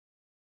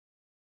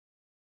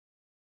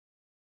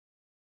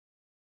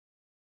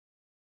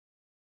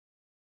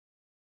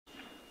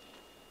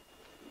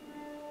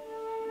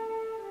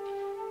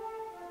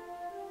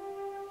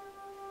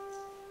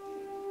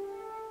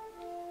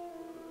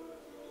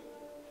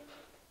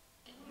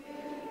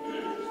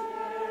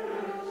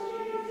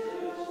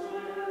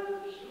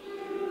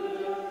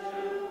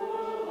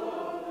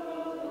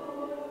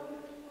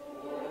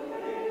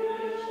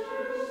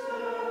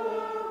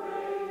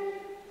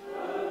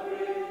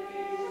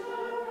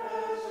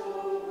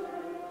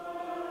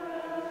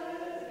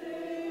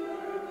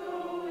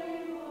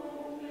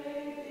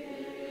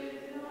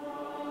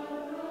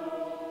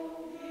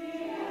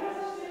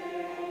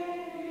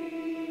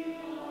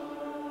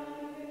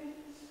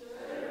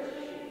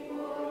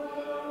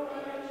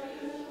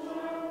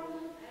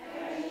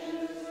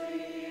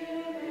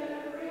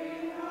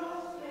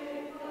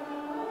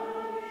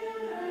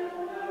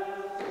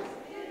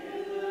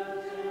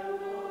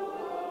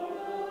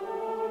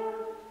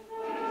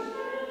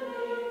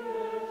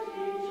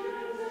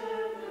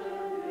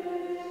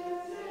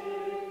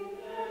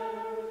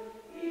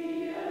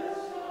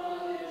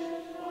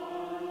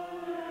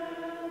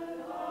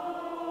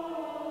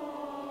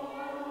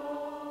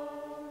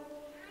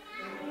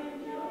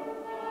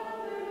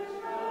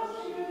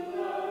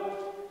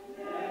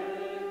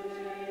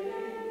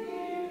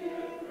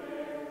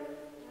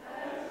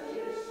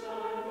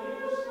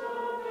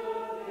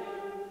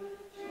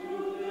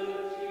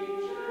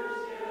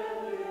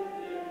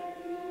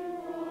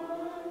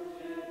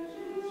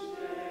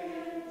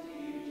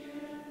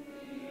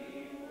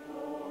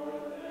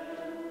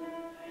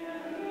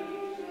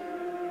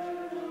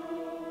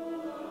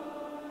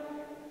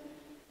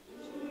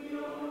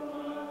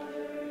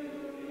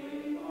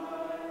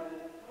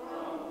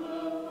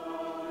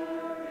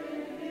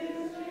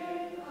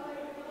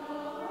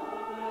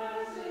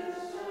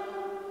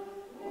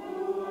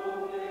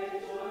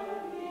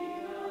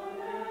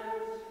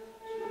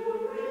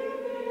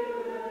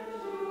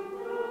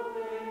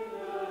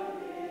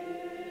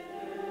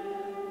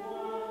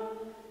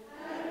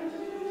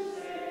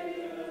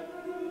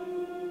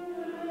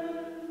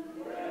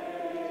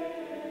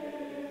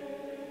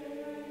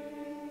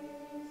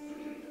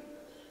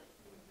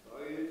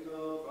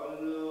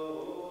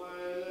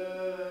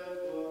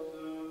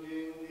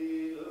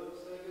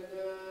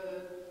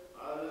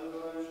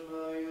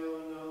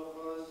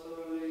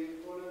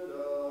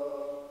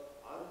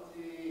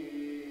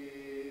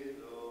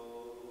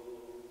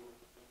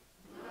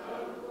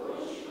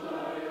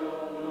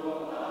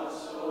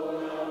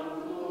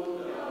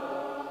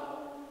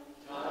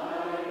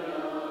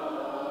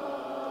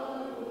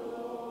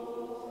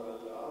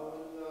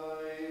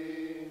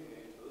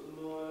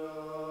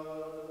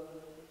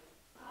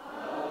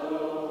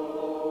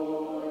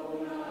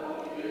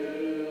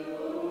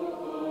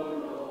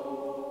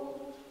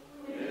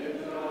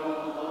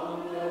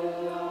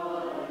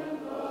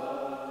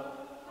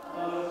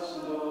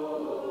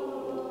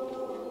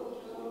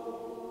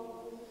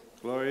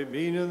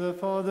be to the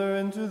Father,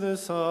 and to the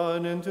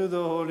Son, and to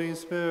the Holy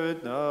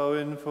Spirit, now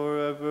and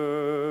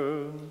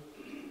forever.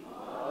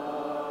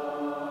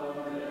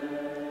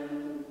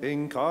 Amen.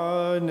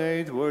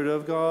 Incarnate Word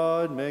of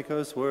God, make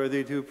us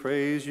worthy to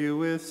praise you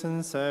with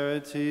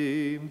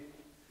sincerity,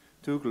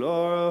 to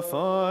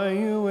glorify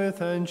you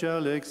with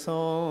angelic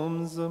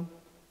psalms,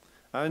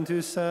 and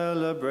to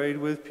celebrate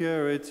with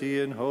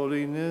purity and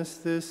holiness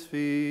this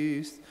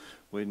feast,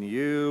 when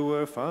you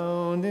were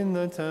found in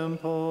the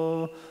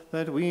temple,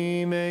 that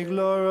we may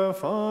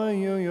glorify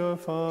you, your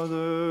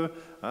Father,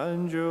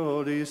 and your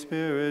Holy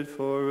Spirit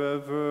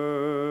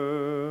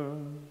forever.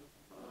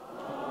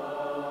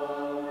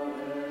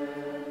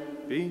 Amen.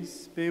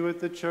 Peace be with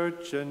the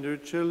church and her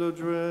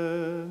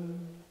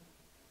children.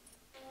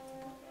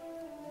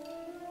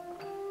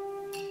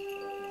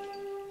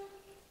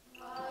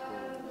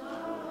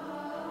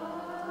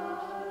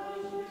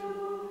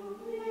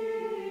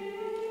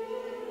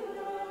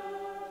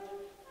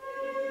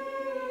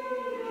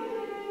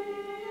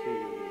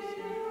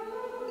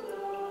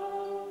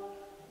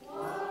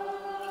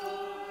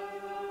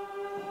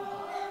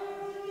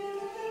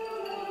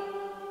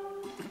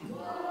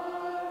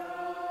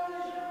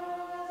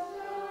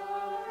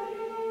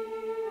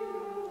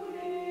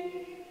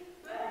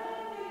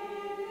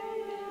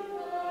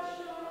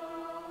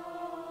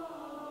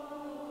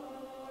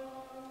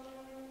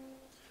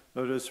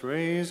 Let us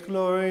raise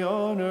glory,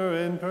 honor,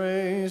 and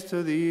praise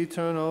to the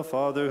eternal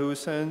Father, who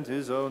sent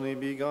his only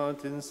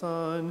begotten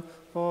Son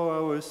for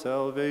our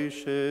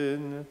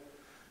salvation,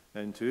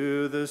 and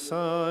to the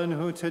Son,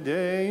 who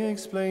today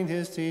explained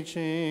his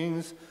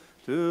teachings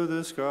to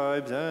the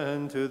scribes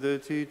and to the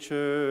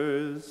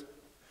teachers,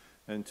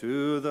 and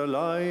to the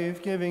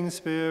life-giving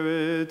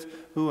Spirit,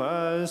 who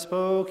has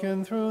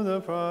spoken through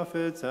the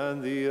prophets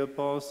and the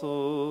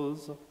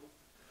apostles.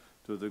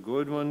 To the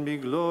Good One be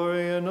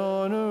glory and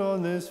honor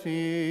on this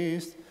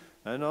feast,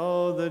 and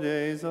all the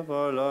days of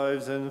our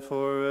lives and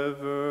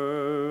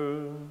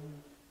forever.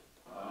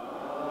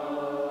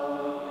 Amen.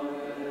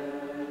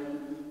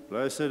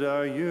 Blessed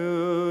are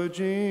you,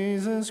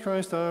 Jesus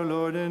Christ, our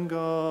Lord and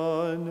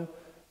God.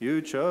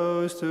 You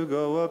chose to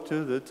go up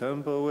to the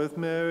temple with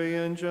Mary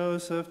and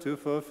Joseph to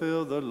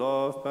fulfill the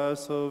law of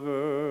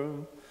Passover,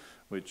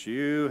 which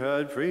you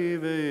had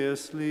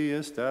previously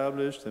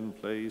established and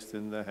placed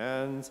in the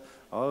hands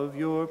of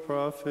your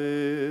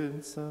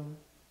prophets.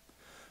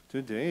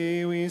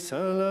 Today we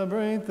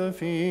celebrate the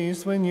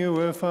feast when you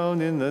were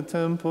found in the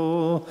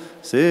temple,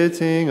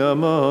 sitting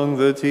among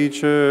the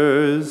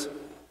teachers.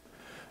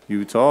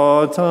 You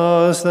taught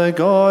us that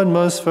God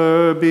must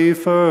be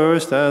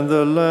first and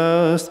the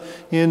last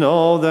in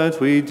all that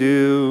we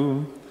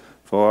do,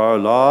 for our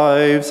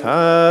lives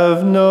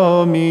have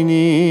no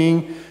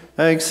meaning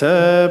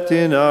except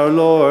in our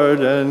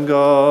Lord and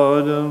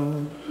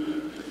God.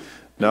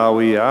 Now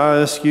we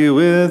ask you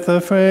with the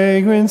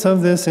fragrance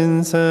of this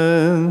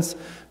incense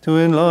to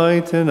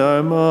enlighten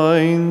our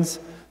minds,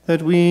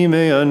 that we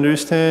may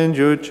understand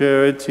your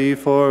charity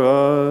for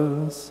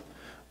us,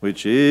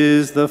 which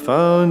is the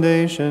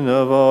foundation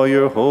of all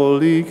your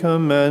holy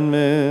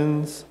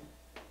commandments.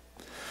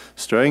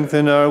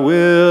 Strengthen our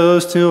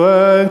wills to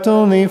act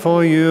only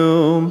for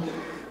you.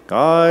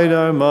 Guide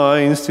our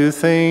minds to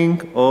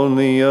think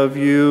only of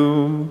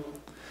you,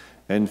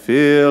 and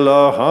fill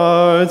our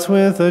hearts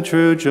with the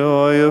true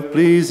joy of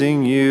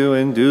pleasing you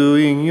and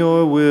doing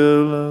your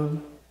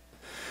will.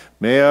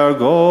 May our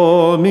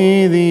goal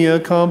be the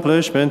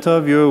accomplishment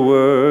of your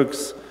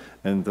works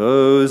and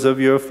those of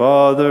your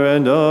Father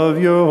and of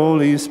your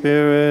Holy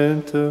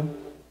Spirit.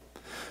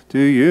 To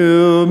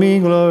you be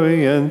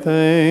glory and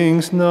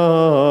thanks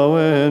now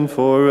and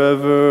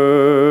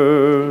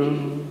forever.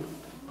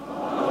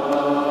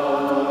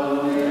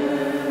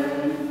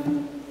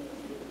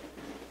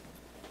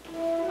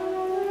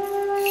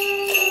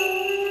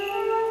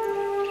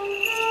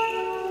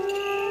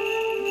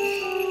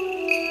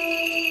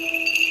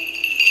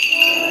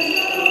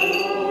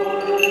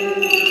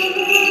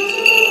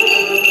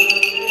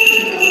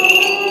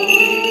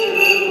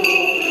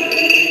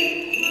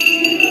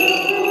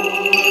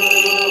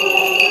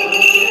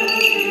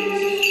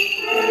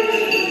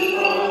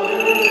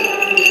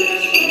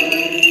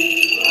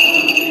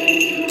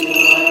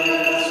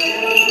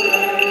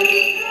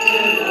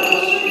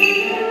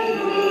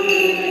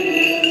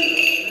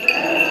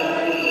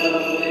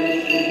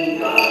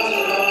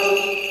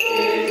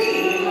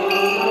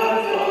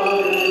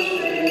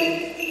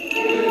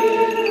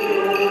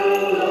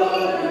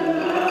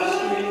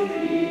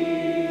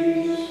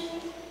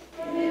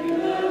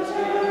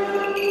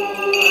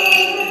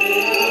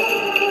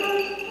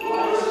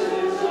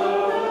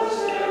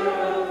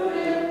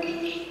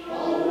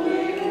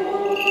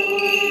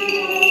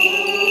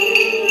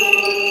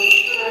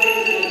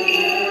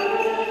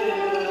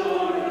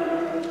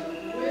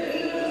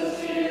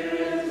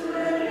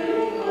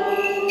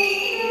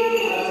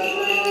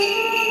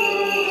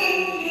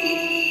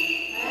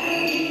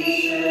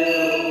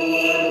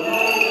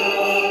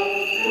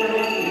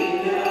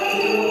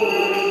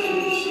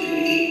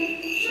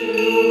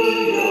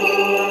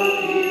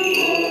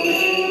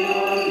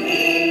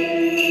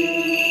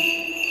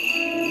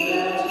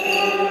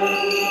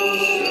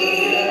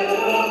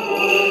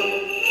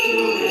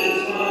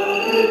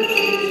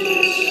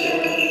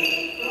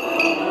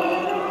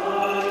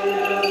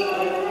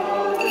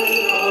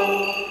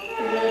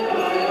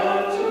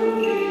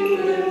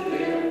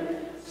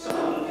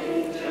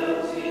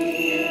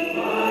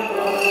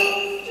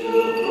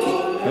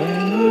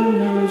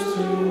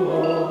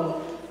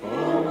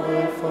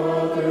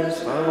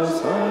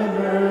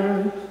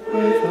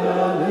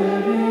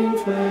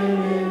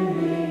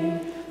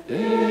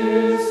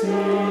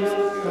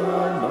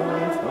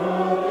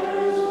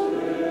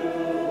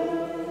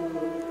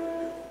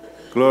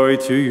 Glory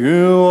to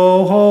you,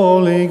 O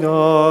holy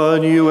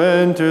God. You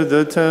entered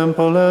the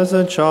temple as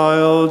a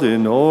child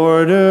in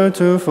order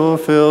to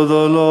fulfill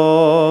the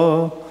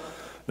law.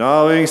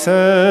 Now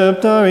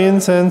accept our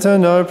incense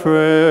and our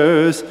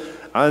prayers,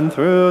 and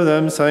through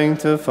them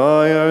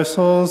sanctify our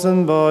souls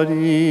and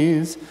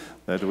bodies,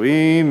 that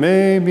we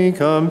may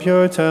become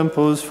pure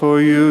temples for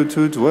you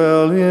to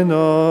dwell in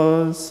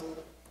us.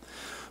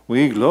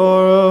 We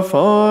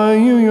glorify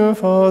you, your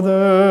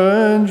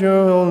Father, and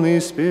your Holy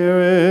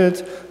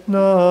Spirit,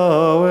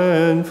 now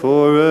and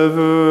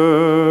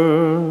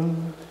forever.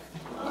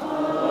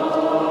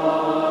 Amen.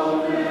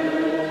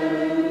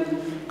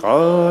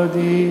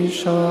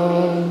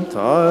 Kadishat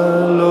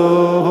alo,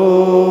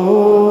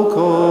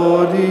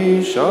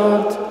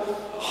 Kadishat,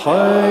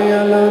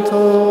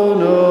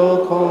 Hayalatono,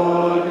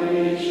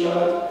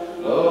 Kadishat,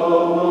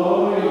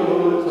 Lomo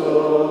Yuto,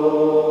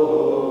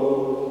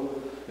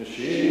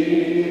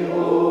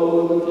 Shiho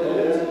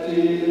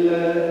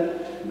Tetile,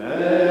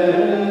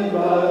 Men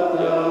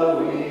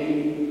Batawi,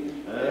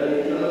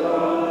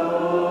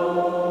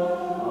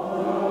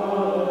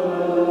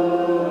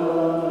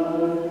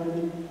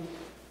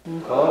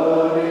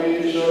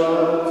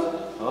 Kadishat,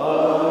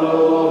 alo,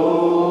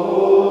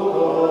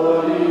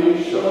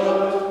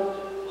 Kadishat,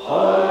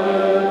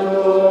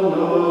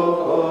 Hayatono,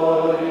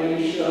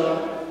 Kadishat,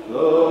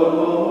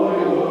 Lomo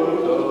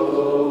Yuto,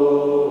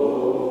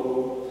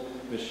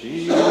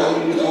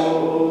 Shiho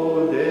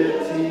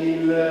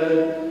Detile,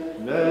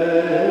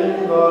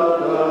 Men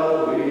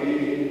Batawi,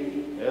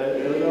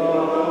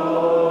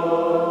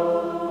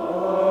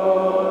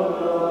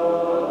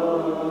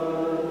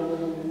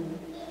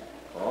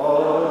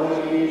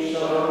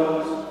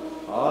 Kadishat,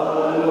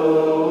 alo,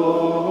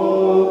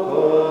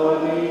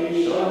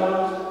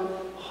 Kadishat,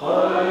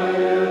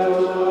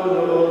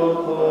 Hayatono,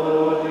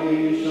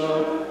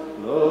 Kadishat,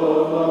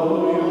 Lomo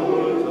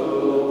Yuto,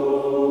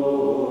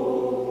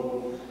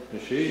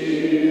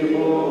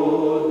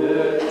 Shiho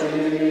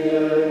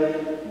Detile,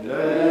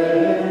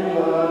 Men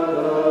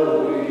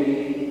Batawi,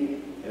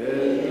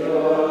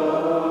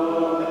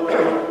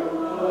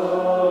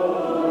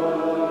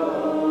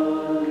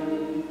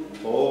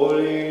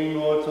 Holy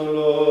immortal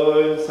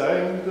Lord,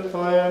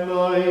 sanctify our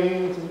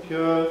minds and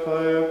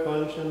purify our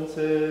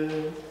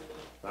consciences,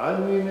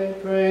 and we may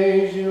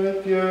praise you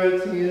with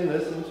purity and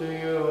listen to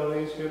your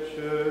holy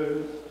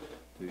scriptures.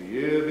 To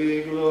you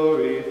be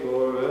glory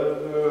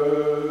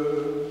forever.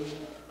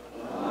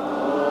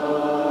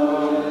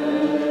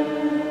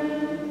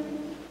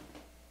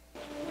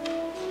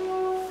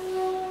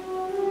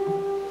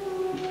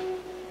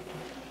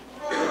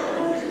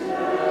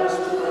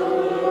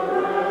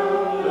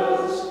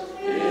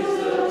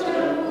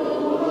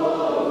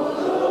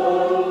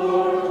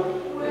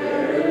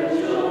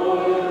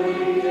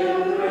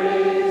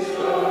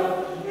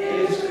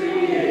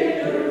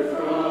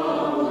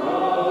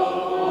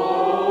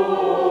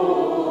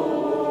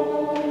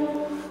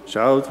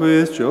 Shout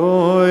with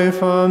joy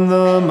from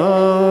the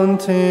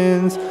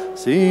mountains,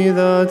 see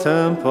the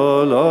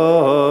temple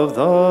of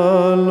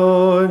the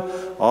Lord.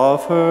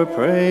 Offer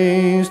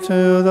praise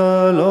to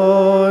the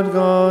Lord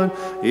God,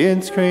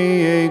 its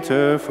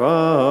creator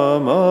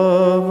from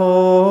of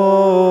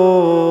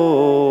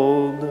old.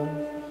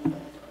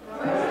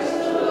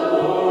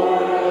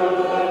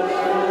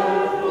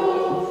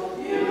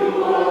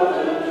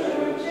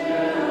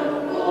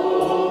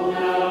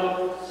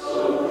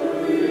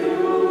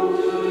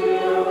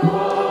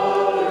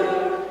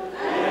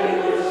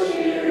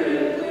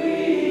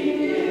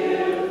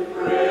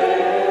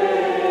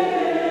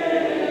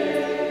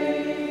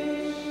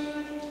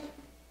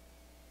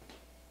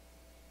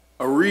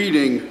 A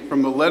reading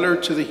from the letter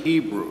to the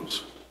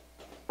Hebrews.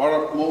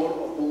 Glory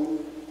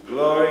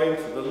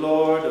to the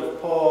Lord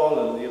of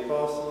Paul and the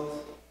apostles.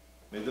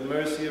 May the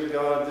mercy of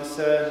God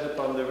descend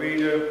upon the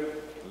reader,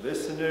 the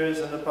listeners,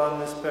 and upon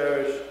this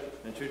parish,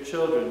 and your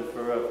children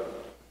forever.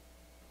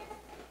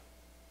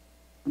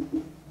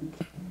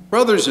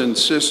 Brothers and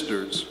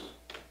sisters,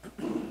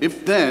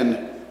 if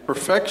then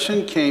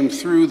perfection came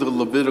through the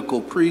Levitical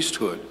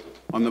priesthood,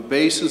 on the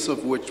basis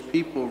of which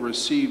people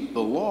received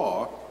the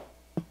law,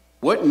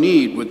 what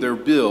need would there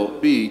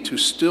be to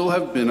still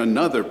have been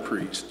another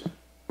priest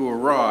to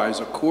arise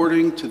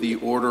according to the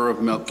order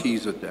of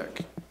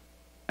Melchizedek,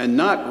 and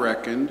not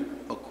reckoned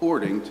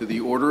according to the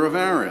order of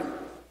Aaron?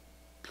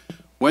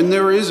 When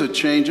there is a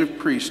change of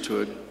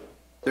priesthood,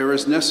 there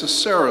is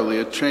necessarily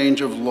a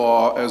change of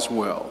law as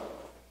well.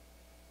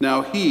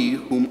 Now he,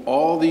 whom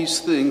all these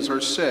things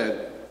are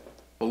said,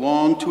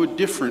 belonged to a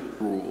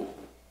different rule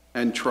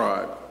and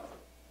tribe,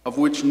 of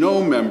which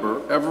no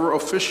member ever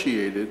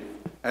officiated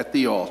at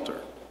the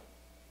altar.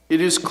 It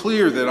is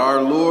clear that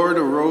our Lord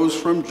arose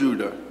from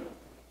Judah,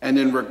 and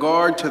in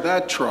regard to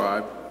that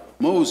tribe,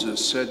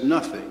 Moses said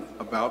nothing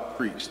about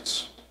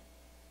priests.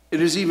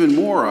 It is even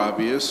more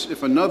obvious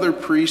if another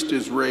priest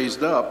is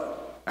raised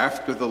up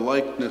after the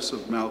likeness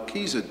of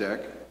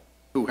Melchizedek,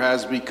 who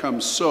has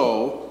become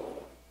so,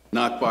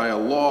 not by a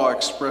law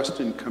expressed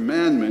in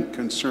commandment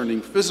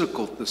concerning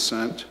physical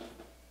descent,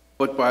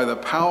 but by the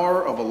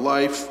power of a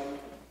life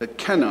that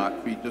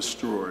cannot be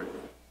destroyed.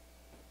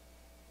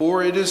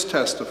 For it is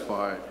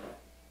testified,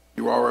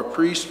 you are a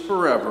priest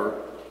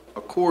forever,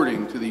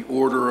 according to the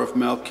order of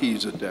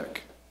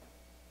Melchizedek.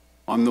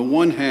 On the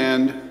one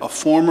hand, a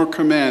former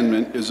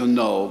commandment is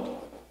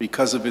annulled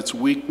because of its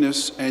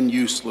weakness and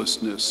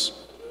uselessness,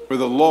 for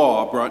the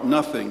law brought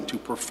nothing to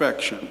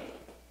perfection.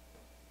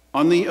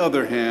 On the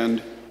other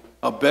hand,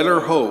 a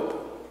better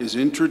hope is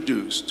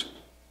introduced,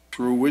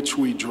 through which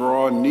we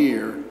draw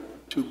near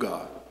to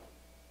God.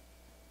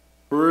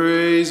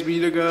 Praise be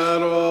to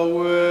God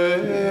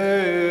always.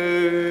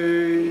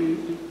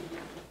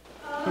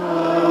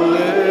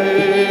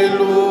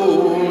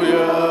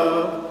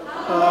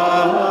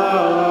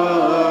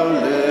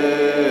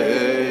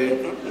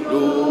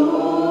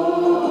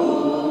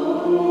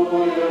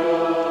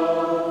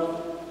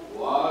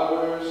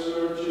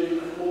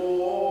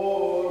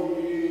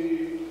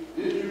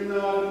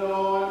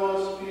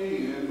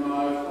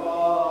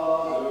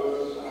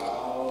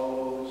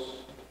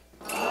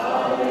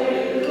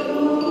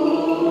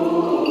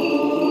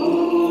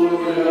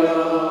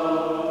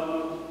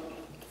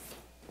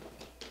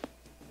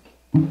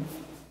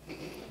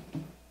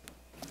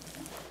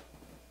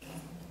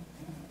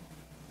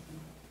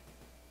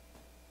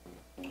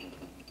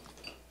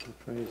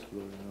 Praise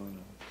Lord,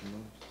 honor, the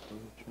most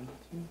Holy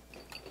Trinity.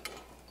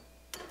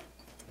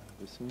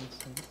 This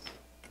incense.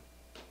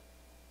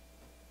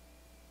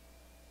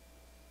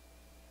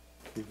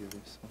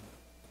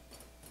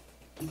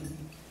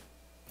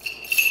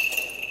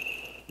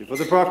 Before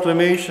the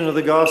proclamation of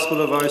the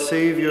gospel of our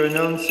Savior,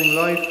 announcing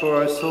life for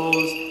our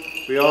souls,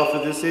 we offer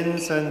this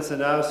incense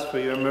and ask for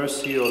your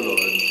mercy, O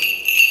Lord.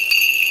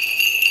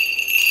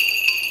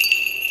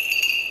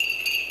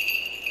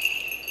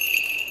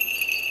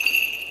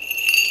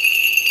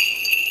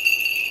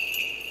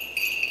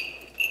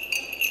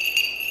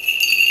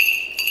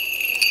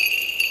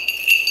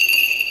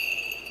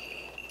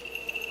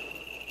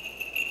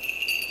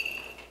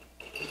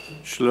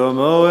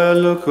 Shlomo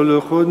el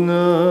kol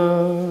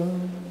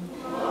chudna.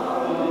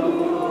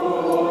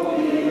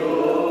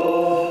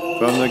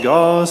 From the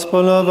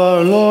Gospel of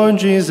our Lord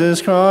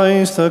Jesus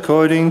Christ,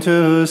 according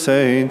to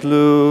St.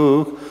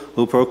 Luke,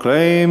 who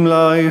proclaimed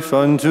life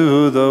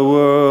unto the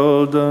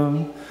world.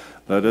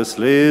 Let us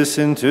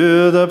listen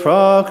to the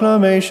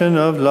proclamation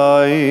of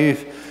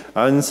life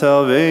and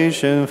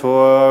salvation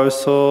for our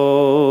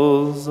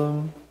souls.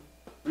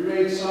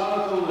 Remain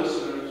silent, the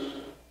listeners.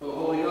 The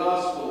Holy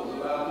Gospel is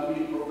about to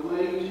be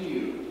proclaimed to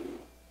you.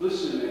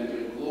 Listen and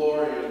give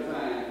glory and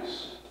thanks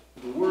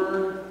to the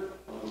Word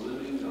of the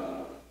living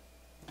God.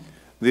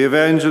 The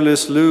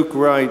evangelist Luke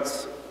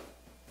writes,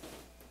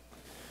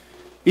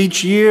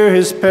 each year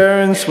his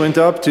parents went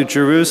up to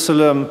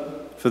Jerusalem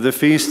for the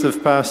feast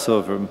of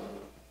Passover.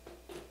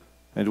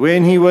 And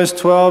when he was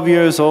 12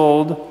 years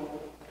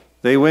old,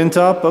 they went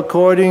up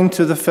according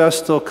to the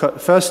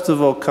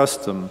festival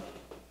custom.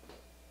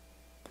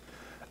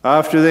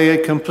 After they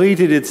had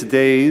completed its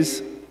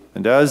days,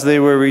 and as they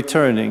were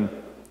returning,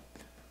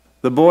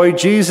 the boy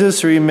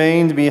Jesus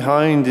remained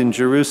behind in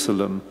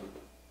Jerusalem,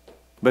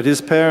 but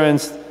his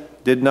parents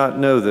did not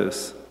know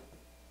this.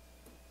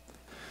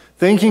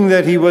 Thinking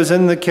that he was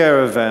in the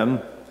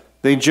caravan,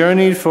 they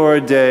journeyed for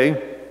a day,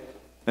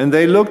 and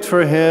they looked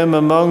for him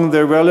among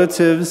their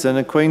relatives and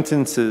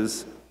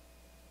acquaintances.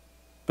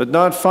 But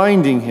not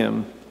finding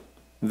him,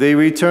 they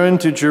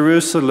returned to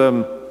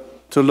Jerusalem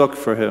to look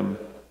for him.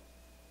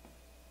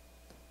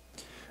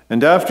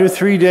 And after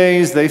 3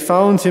 days they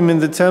found him in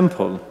the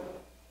temple,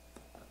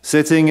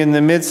 sitting in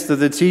the midst of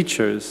the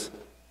teachers,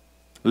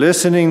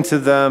 listening to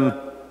them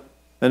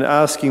and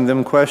asking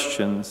them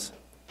questions.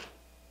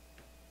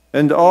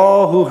 And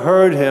all who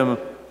heard him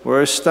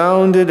were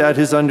astounded at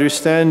his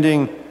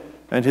understanding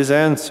and his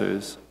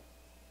answers.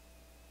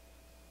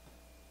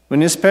 When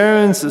his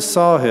parents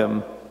saw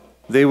him,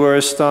 they were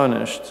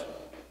astonished.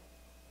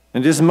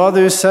 And his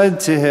mother said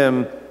to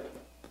him,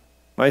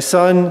 "My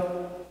son,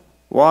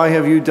 why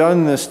have you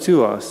done this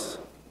to us?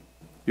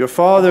 Your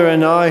father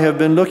and I have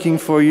been looking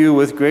for you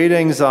with great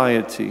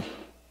anxiety."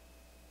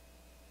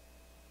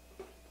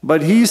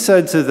 But he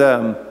said to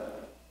them,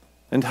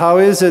 "And how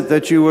is it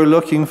that you were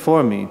looking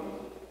for me?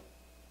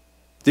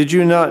 Did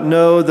you not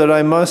know that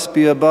I must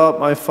be about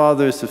my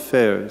Father's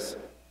affairs?"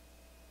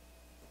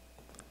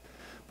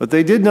 But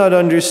they did not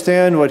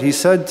understand what he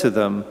said to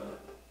them.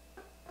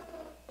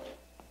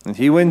 And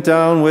he went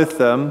down with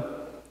them,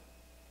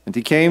 and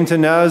he came to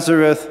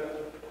Nazareth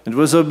and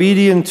was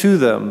obedient to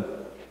them.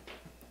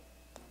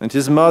 And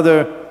his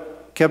mother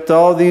kept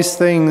all these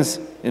things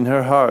in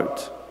her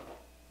heart.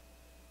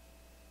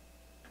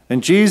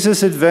 And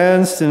Jesus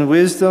advanced in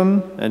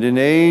wisdom and in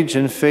age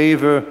and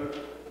favor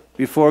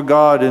before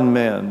God and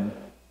man.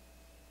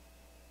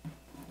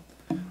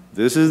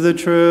 This is the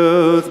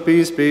truth.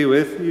 Peace be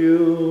with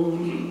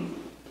you.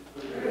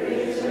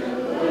 Praise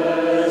and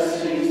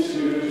blessings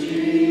to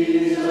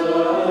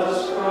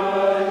Jesus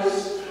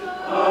Christ,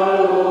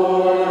 our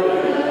Lord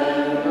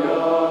and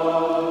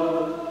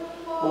God,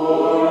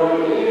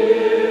 for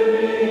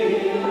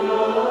giving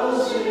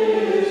us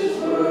his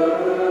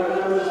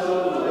words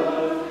of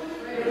life.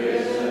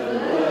 Praise and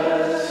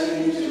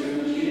blessings to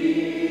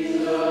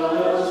Jesus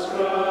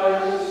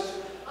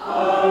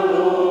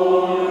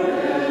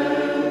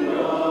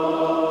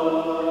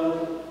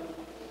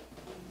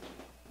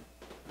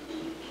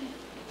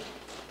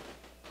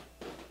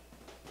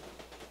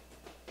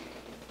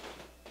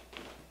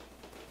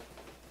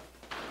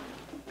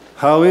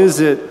how is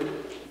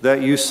it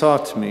that you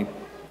sought me?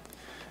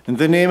 In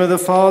the name of the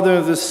Father,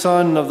 of the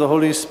Son, and of the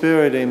Holy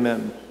Spirit,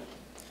 amen.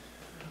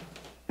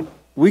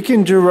 We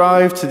can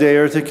derive today,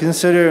 or to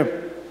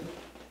consider,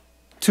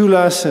 two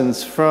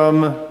lessons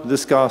from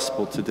this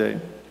gospel today.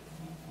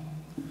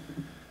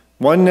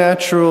 One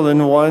natural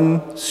and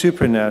one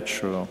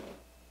supernatural.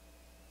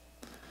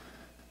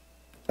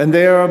 And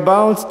they are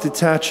about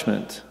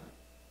detachment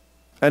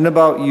and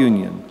about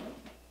union.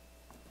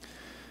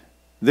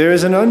 There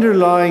is an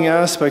underlying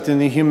aspect in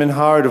the human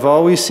heart of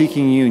always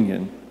seeking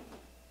union.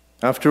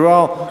 After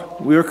all,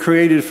 we are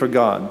created for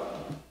God.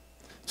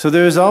 So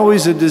there is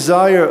always a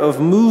desire of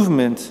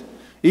movement,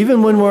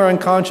 even when we're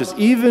unconscious,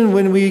 even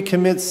when we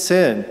commit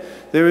sin.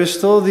 There is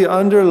still the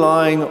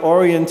underlying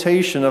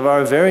orientation of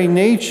our very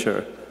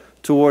nature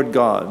toward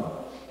God.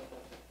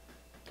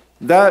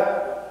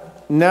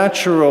 That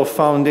natural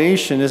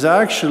foundation is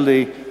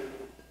actually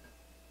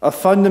a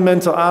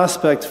fundamental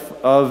aspect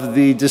of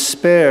the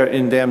despair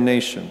in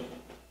damnation.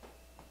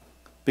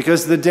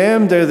 Because the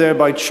damned are there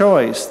by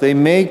choice. They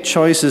make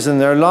choices in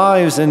their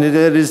lives, and it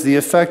is the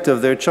effect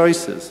of their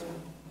choices.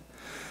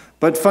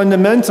 But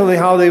fundamentally,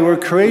 how they were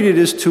created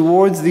is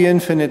towards the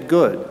infinite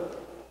good.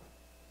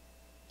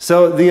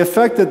 So the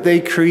effect that they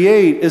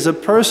create is a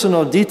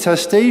personal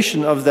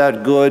detestation of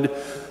that good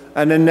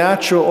and a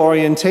natural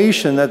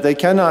orientation that they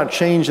cannot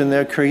change in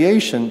their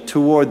creation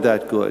toward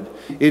that good.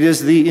 It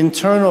is the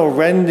internal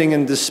rending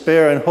and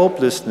despair and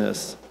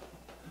hopelessness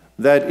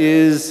that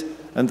is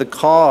and the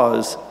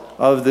cause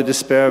of the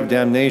despair of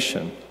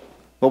damnation,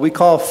 what we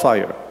call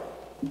fire.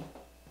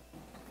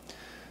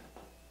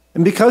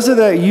 And because of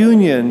that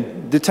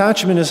union,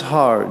 detachment is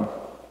hard.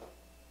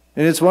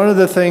 And it's one of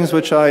the things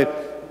which I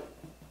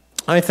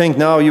think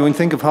now you can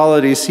think of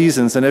holiday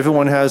seasons and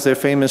everyone has their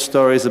famous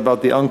stories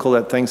about the uncle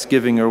at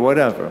Thanksgiving or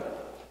whatever.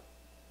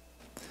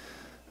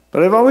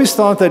 But I've always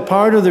thought that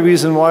part of the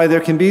reason why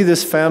there can be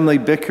this family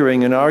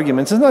bickering and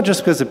arguments is not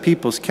just because of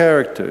people's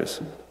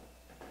characters.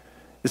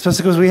 It's just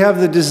because we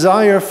have the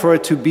desire for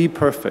it to be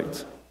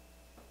perfect.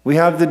 We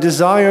have the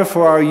desire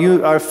for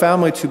our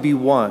family to be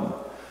one.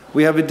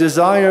 We have a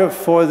desire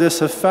for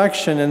this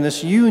affection and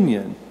this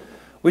union,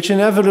 which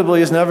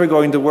inevitably is never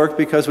going to work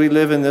because we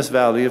live in this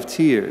valley of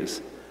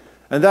tears.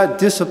 And that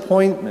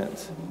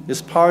disappointment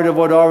is part of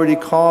what already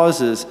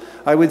causes,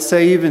 I would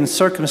say even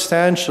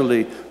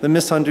circumstantially, the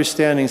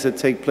misunderstandings that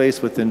take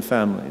place within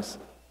families.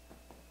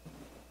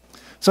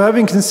 So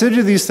having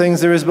considered these things,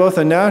 there is both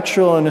a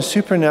natural and a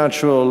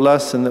supernatural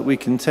lesson that we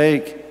can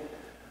take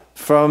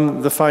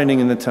from the finding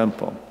in the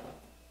temple.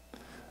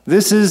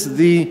 This is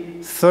the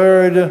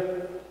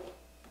third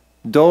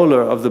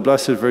dolor of the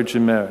Blessed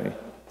Virgin Mary,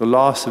 the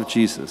loss of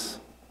Jesus.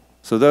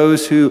 So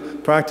those who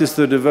practice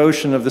the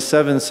devotion of the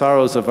 7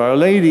 sorrows of Our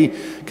Lady,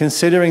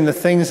 considering the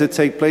things that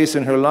take place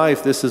in her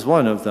life, this is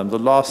one of them, the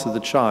loss of the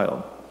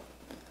child.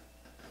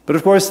 But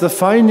of course, the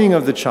finding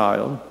of the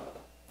child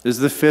is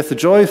the 5th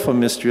joyful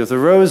mystery of the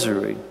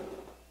Rosary.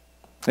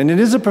 And it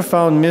is a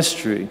profound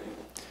mystery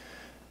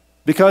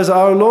because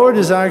our Lord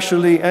is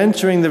actually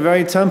entering the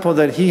very temple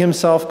that He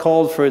Himself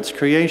called for its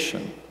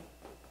creation.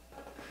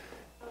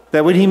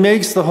 That when He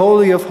makes the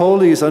Holy of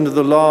Holies under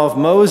the law of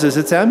Moses,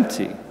 it's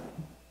empty.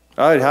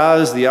 It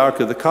has the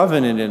Ark of the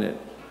Covenant in it.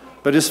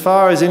 But as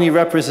far as any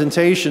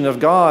representation of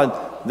God,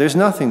 there's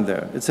nothing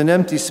there. It's an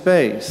empty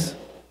space.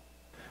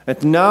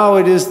 And now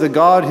it is the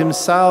God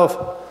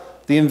Himself,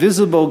 the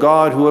invisible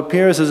God, who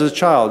appears as a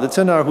child. It's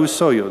in our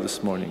Husoyo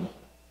this morning.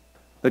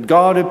 That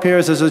God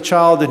appears as a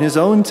child in His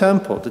own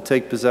temple to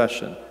take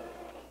possession.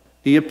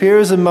 He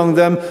appears among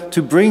them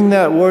to bring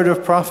that word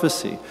of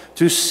prophecy,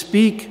 to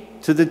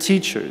speak to the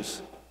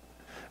teachers.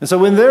 And so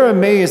when they're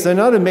amazed, they're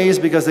not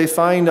amazed because they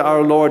find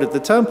our Lord at the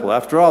temple.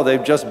 After all,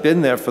 they've just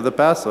been there for the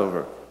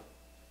Passover.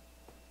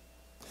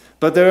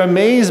 But they're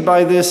amazed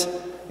by this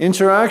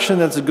interaction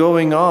that's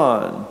going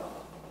on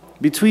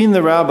between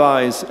the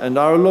rabbis and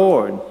our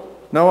Lord.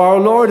 Now, our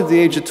Lord, at the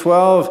age of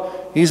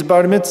 12, he's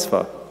bar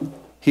mitzvah.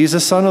 He's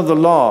a son of the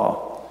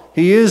law.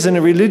 He is, in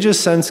a religious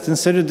sense,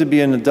 considered to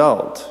be an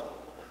adult.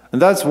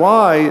 And that's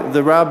why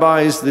the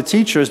rabbis, the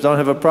teachers, don't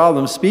have a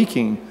problem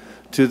speaking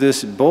to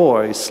this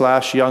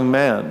boy/young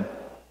man.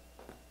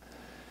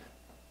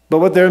 But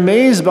what they're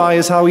amazed by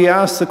is how he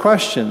asks the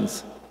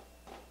questions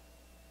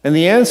and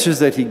the answers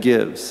that he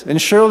gives.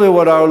 And surely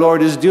what our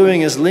Lord is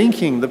doing is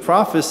linking the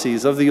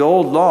prophecies of the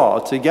old law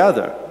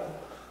together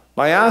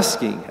by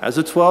asking, as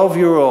a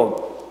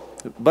 12-year-old,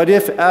 but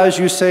if, as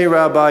you say,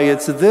 Rabbi,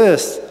 it's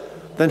this,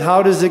 then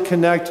how does it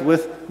connect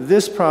with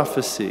this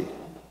prophecy?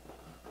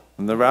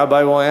 And the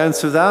rabbi will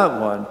answer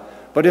that one.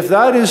 But if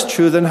that is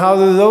true, then how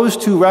do those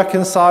two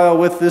reconcile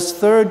with this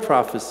third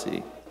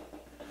prophecy?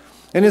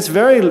 And it's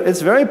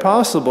very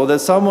possible that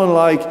someone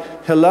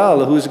like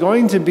Hillel, who's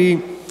going to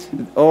be,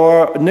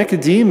 or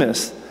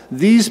Nicodemus,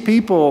 these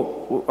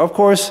people, of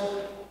course,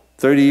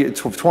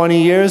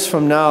 20 years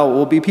from now,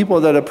 will be people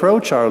that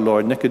approach our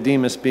Lord,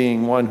 Nicodemus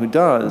being one who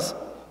does.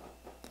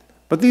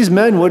 But these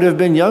men would have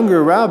been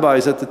younger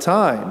rabbis at the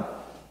time.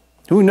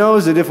 Who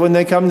knows that if when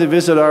they come to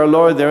visit our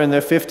Lord, they're in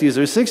their 50s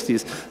or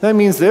 60s. That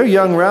means they're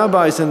young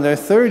rabbis in their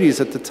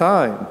 30s at the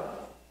time.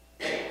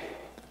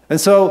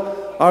 And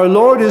so our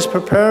Lord is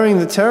preparing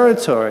the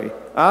territory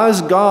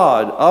as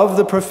God of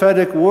the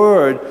prophetic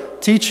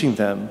word, teaching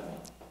them.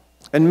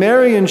 And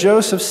Mary and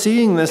Joseph,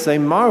 seeing this, they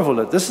marvel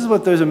at. This is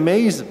what they're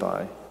amazed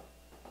by.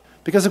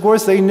 Because, of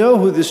course, they know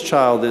who this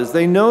child is.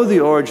 They know the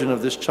origin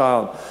of this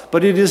child.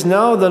 But it is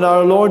now that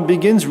our Lord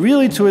begins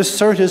really to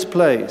assert his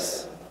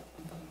place.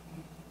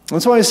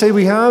 That's why I say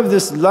we have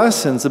these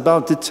lessons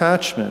about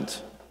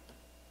detachment,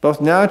 both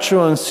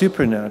natural and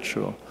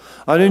supernatural.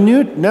 On a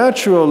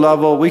natural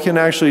level, we can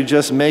actually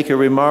just make a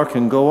remark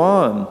and go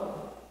on,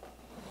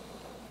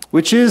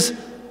 which is,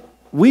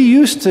 we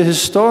used to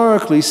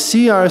historically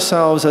see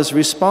ourselves as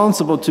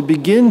responsible to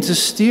begin to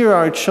steer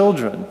our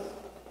children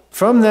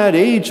from that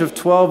age of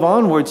 12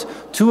 onwards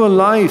to a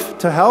life,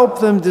 to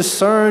help them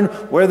discern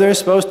where they're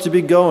supposed to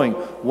be going,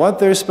 what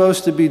they're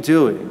supposed to be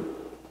doing.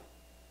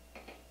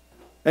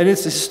 And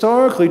it's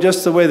historically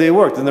just the way they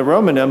worked. In the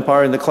Roman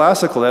Empire, in the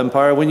classical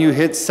empire, when you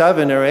hit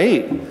 7 or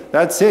 8,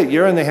 that's it.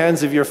 You're in the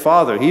hands of your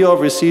father. He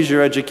oversees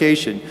your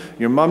education.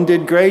 Your mom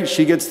did great.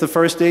 She gets the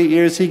first 8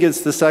 years. He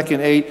gets the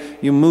second 8.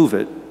 You move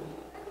it.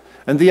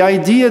 And the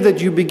idea that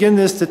you begin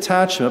this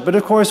detachment. But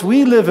of course,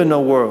 we live in a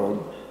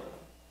world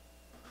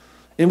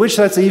in which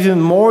that's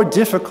even more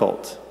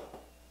difficult.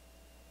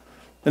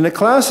 In the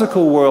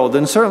classical world,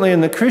 and certainly in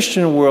the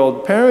Christian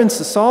world,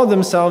 parents saw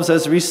themselves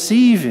as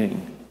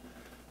receiving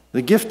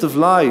the gift of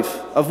life,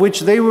 of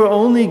which they were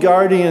only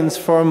guardians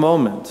for a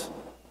moment.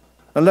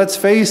 And let's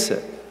face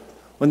it,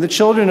 when the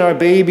children are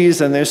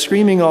babies and they're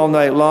screaming all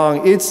night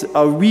long, it's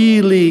a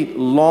really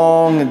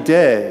long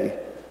day.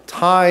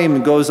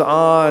 Time goes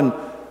on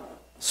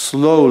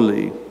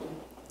slowly.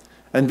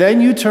 And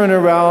then you turn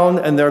around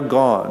and they're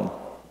gone.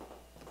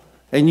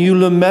 And you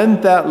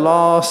lament that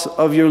loss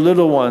of your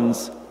little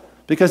ones,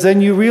 because then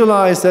you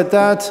realize that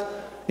that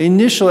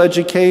initial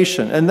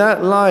education and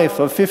that life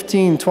of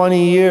 15,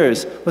 20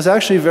 years was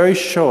actually very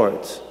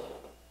short.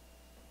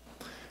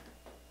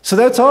 So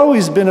that's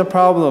always been a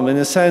problem, in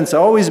a sense,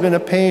 always been a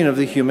pain of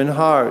the human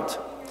heart.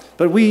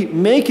 But we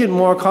make it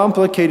more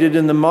complicated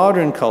in the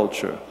modern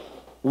culture.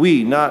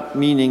 We, not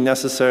meaning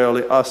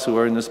necessarily us who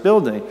are in this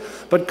building,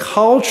 but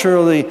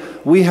culturally,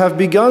 we have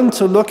begun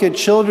to look at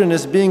children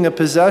as being a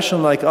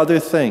possession like other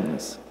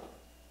things.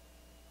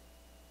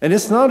 And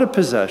it's not a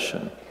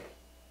possession.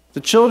 The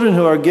children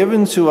who are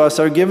given to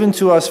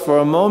us for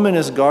a moment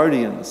as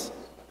guardians.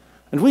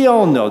 And we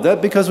all know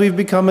that because we've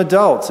become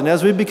adults. And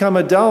as we become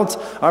adults,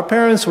 our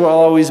parents will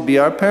always be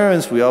our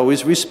parents. We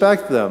always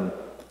respect them.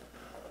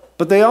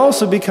 But they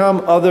also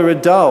become other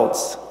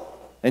adults.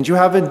 And you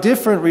have a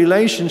different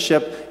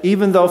relationship,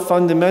 even though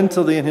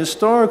fundamentally and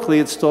historically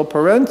it's still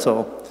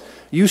parental.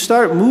 You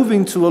start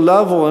moving to a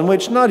level in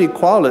which, not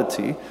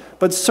equality,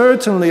 but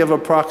certainly of a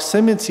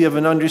proximity of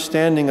an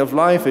understanding of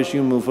life as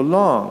you move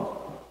along.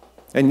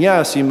 And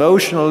yes,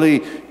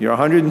 emotionally, you're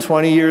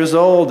 120 years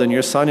old and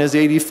your son is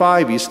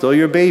 85, he's still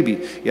your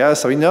baby.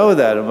 Yes, we know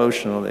that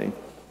emotionally.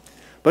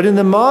 But in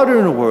the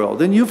modern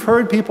world, and you've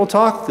heard people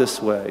talk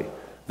this way,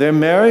 they're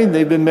married,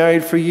 they've been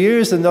married for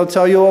years, and they'll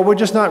tell you, oh, we're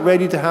just not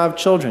ready to have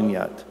children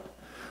yet.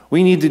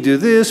 We need to do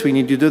this, we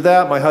need to do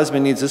that, my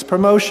husband needs this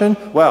promotion.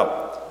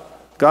 Well,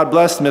 God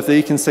bless him if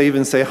they can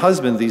even say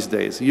husband these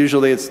days.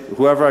 Usually it's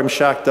whoever I'm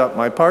shacked up,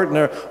 my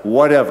partner,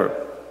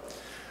 whatever.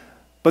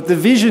 But the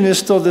vision is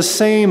still the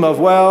same of,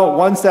 well,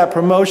 once that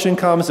promotion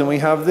comes and we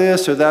have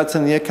this or that's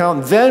in the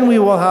account, then we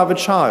will have a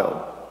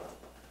child.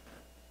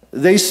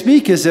 They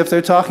speak as if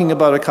they're talking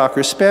about a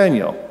Cocker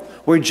Spaniel.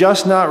 We're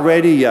just not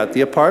ready yet.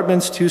 The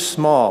apartment's too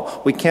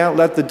small. We can't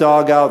let the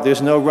dog out.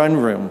 There's no run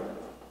room.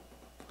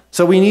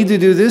 So we need to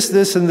do this,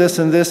 this, and this,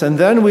 and this, and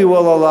then we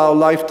will allow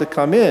life to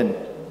come in.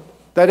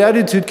 That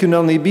attitude can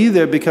only be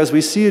there because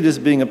we see it as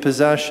being a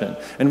possession.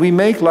 And we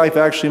make life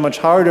actually much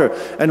harder.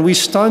 And we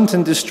stunt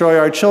and destroy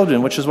our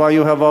children, which is why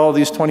you have all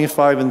these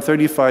 25 and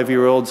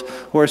 35-year-olds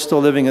who are still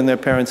living in their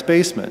parents'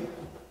 basement.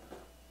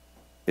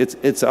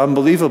 It's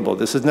unbelievable.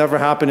 This has never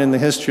happened in the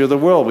history of the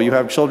world, where you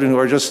have children who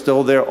are just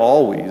still there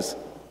always.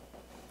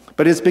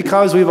 But it's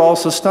because we've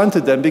also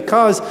stunted them,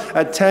 because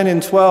at 10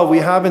 and 12 we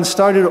haven't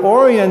started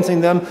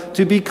orienting them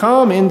to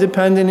become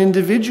independent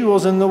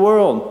individuals in the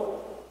world.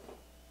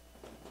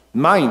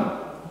 Mine.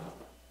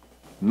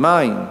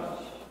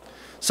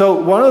 So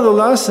one of the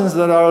lessons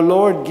that our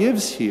Lord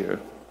gives here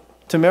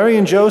to Mary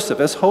and Joseph,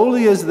 as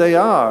holy as they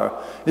are,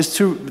 is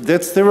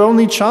that's their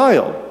only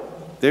child.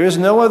 There is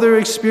no other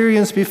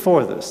experience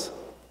before this.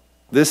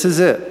 This is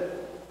it.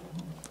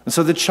 And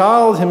so the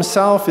child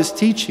himself is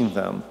teaching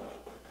them,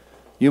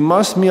 you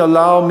must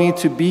allow me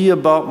to be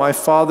about my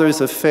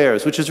Father's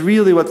affairs, which is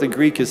really what the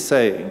Greek is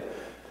saying.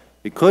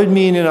 It could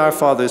mean in our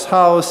Father's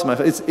house.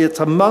 It's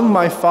among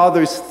my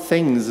Father's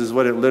things is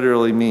what it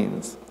literally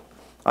means.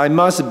 I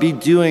must be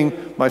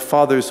doing my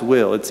Father's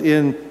will. It's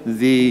in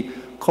the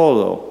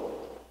kolo.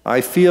 I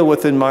feel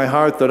within my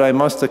heart that I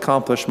must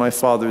accomplish my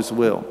Father's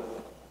will.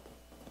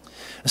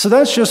 So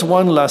that's just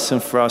one lesson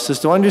for us, is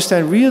to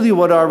understand really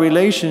what our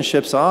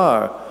relationships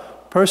are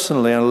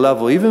personally on a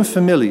level, even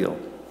familial.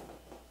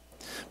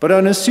 But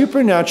on a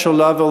supernatural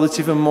level, it's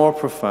even more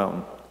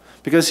profound.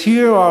 Because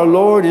here our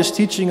Lord is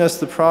teaching us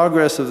the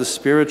progress of the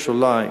spiritual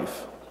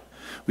life.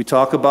 We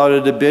talk about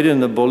it a bit in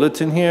the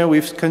bulletin here.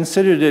 We've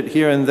considered it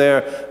here and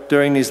there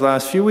during these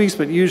last few weeks,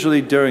 but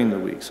usually during the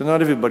week. So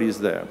not everybody's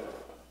there.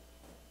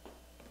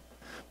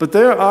 But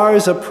there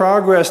is a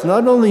progress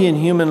not only in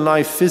human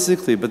life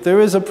physically, but there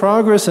is a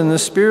progress in the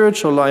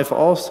spiritual life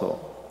also.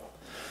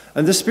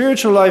 And the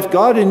spiritual life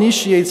God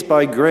initiates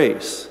by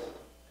grace.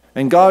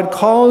 And God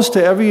calls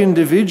to every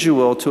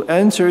individual to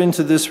enter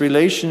into this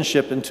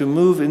relationship and to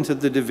move into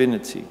the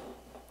divinity.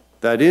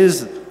 That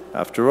is,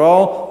 after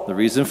all, the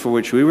reason for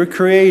which we were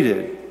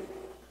created.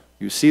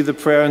 You see the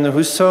prayer in the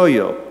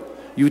Husoyo.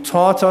 You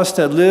taught us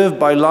to live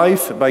by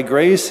life, by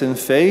grace and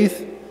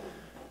faith,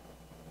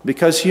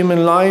 because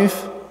human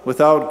life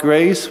without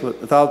grace,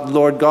 without the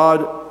Lord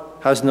God,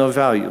 has no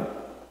value.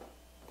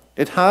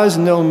 It has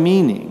no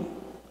meaning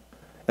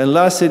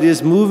unless it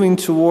is moving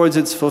towards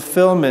its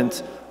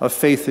fulfillment of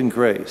faith and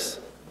grace.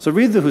 So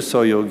read the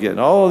Husoyo again.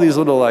 All of these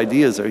little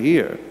ideas are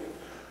here.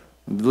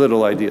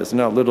 Little ideas, they're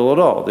not little at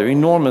all. They're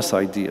enormous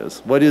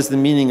ideas. What is the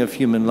meaning of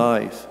human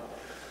life?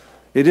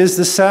 It is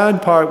the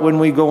sad part when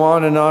we go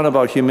on and on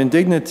about human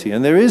dignity,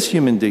 and there is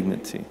human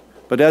dignity.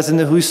 But as in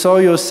the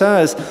Husoyo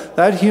says,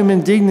 that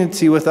human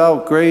dignity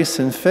without grace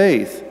and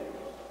faith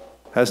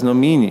has no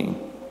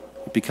meaning.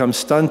 It becomes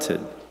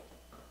stunted.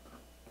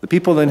 The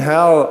people in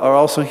hell are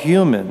also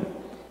human,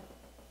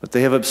 but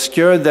they have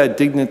obscured that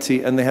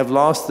dignity and they have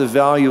lost the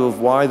value of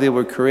why they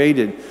were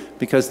created,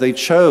 because they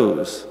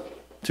chose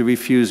to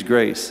refuse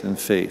grace and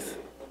faith.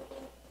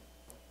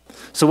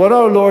 So what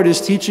our Lord is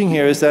teaching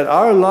here is that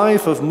our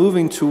life of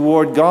moving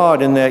toward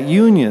God in that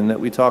union that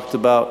we talked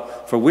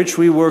about, for which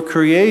we were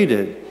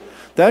created,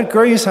 that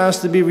grace has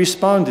to be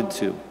responded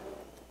to.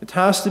 It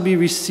has to be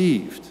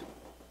received.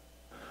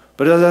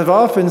 But as I've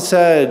often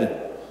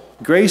said,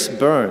 grace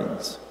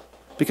burns.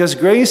 Because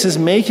grace is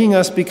making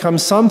us become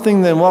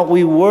something than what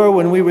we were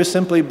when we were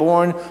simply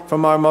born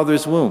from our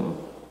mother's womb.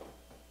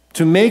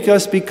 To make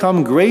us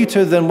become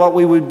greater than what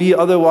we would be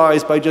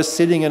otherwise by just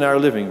sitting in our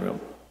living room.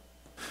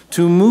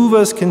 To move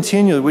us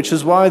continually, which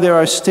is why there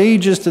are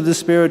stages to the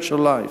spiritual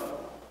life.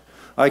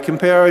 I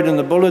compare it in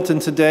the bulletin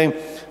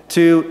today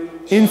to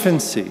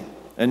infancy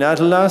and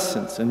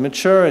adolescence and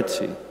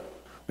maturity.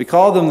 We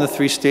call them the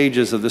 3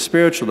 stages of the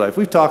spiritual life.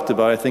 We've talked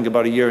about it, I think,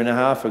 about a year and a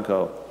half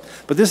ago.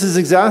 But this is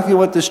exactly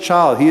what this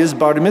child, he is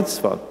bar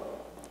mitzvah.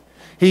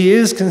 He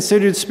is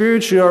considered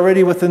spiritually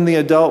already within the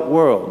adult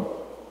world.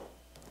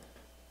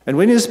 And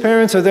when his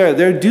parents are there,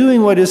 they're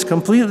doing what is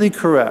completely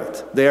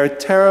correct. They are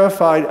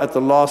terrified at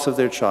the loss of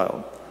their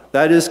child.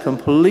 That is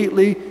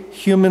completely,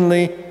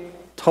 humanly,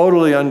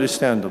 totally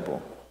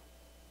understandable.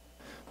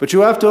 But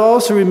you have to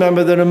also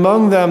remember that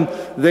among them,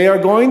 they are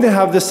going to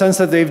have the sense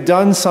that they've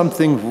done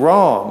something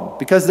wrong,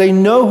 because they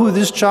know who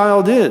this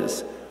child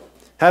is.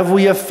 Have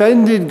we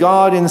offended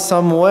God in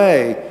some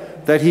way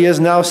that he has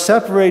now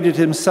separated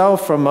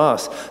himself from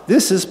us?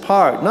 This is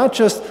part, not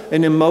just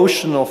an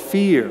emotional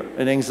fear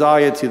and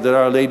anxiety that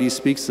Our Lady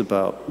speaks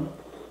about,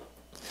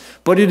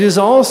 but it is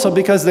also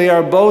because they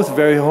are both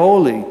very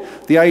holy.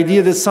 The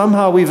idea that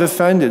somehow we've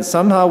offended,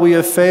 somehow we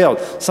have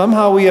failed,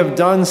 somehow we have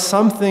done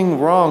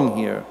something wrong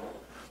here.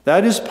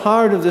 That is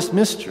part of this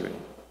mystery,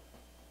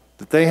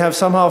 that they have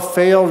somehow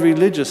failed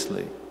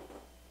religiously.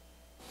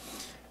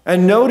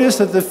 And notice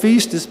that the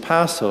feast is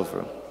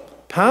Passover.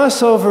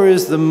 Passover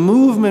is the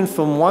movement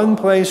from one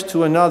place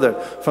to another,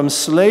 from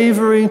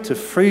slavery to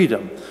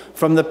freedom,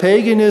 from the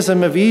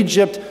paganism of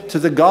Egypt to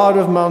the God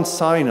of Mount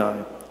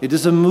Sinai. It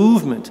is a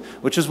movement,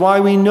 which is why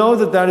we know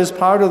that that is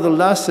part of the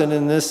lesson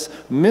in this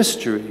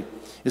mystery,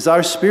 is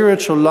our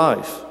spiritual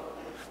life,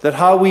 that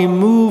how we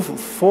move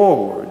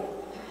forward.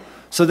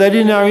 So that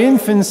in our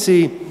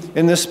infancy,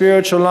 in the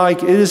spiritual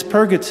life, it is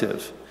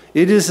purgative,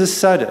 it is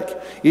ascetic.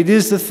 It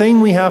is the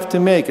thing we have to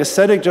make.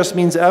 Ascetic just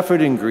means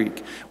effort in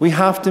Greek. We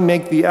have to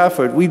make the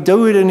effort. We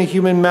do it in a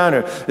human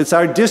manner. It's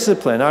our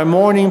discipline, our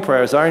morning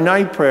prayers, our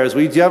night prayers.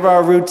 We have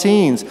our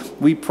routines.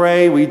 We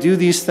pray, we do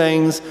these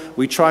things.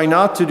 We try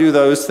not to do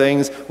those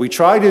things. We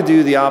try to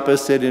do the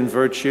opposite in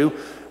virtue.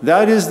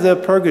 That is the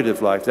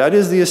purgative life. That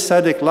is the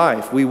ascetic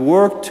life. We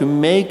work to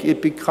make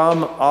it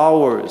become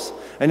ours.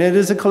 And it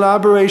is a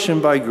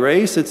collaboration by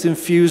grace. It's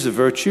infused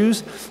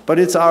virtues, but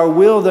it's our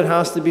will that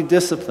has to be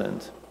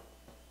disciplined,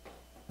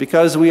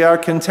 because we are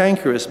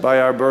cantankerous by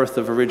our birth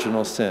of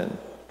original sin.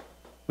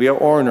 We are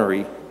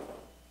ornery.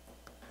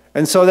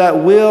 And so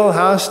that will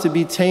has to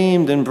be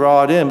tamed and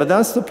brought in, but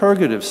that's the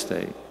purgative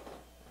state.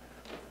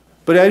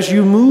 But as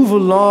you move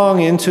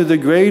along into the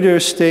greater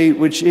state,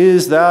 which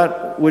is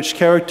that which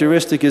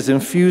characteristic is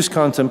infused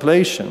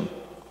contemplation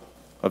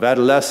of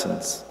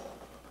adolescence,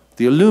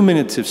 the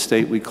illuminative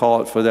state we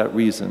call it for that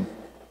reason,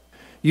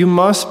 you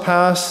must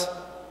pass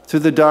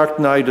through the dark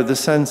night of the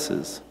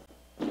senses.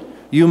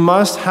 You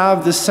must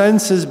have the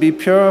senses be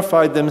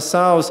purified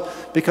themselves,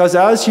 because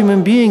as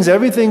human beings,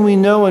 everything we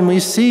know and we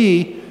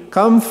see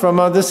comes from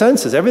the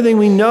senses. Everything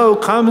we know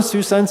comes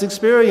through sense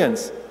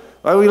experience.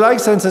 Why we like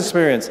sense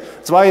experience.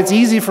 It's why it's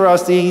easy for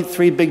us to eat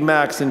 3 Big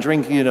Macs and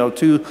drink,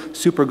 2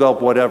 Super Gulp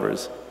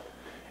whatevers.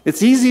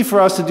 It's easy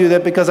for us to do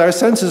that because our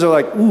senses are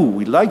like, ooh,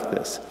 we like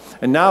this.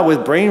 And now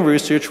with brain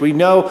research, we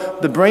know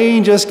the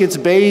brain just gets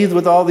bathed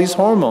with all these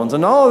hormones.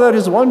 And all of that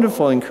is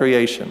wonderful in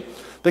creation.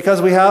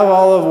 Because we have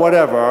all of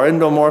whatever, our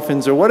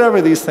endomorphins or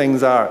whatever these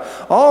things are.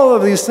 All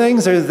of these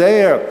things are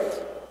there.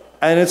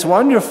 And it's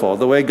wonderful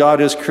the way God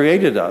has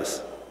created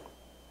us.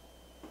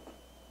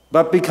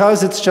 But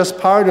because it's just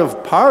part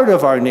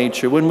of our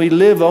nature, when we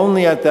live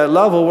only at that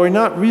level, we're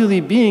not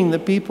really being the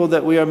people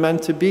that we are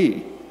meant to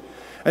be.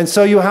 And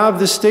so you have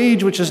the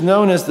stage which is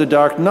known as the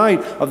dark night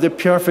of the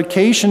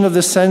purification of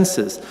the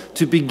senses,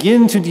 to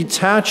begin to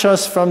detach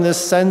us from this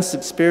sense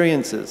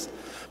experiences.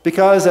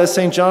 Because as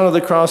St. John of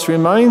the Cross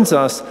reminds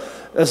us,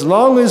 as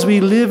long as we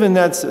live in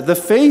that, the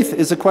faith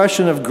is a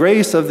question of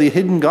grace of the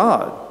hidden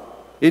God.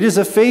 It is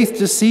a faith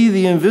to see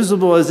the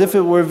invisible as if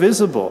it were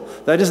visible.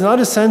 That is not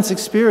a sense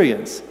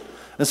experience.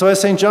 And so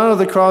as St. John of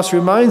the Cross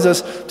reminds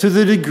us, to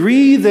the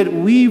degree that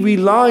we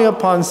rely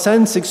upon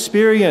sense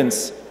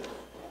experience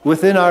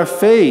within our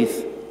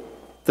faith,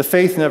 the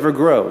faith never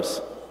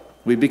grows.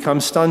 We become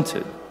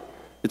stunted.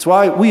 It's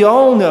why we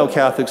all know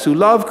Catholics who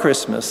love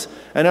Christmas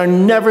and are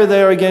never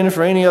there again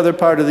for any other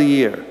part of the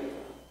year.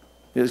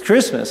 It's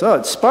Christmas. Oh,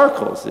 it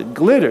sparkles, it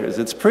glitters,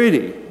 it's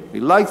pretty. We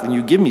like it, and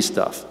you give me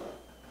stuff.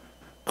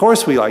 Of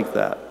course we like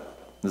that.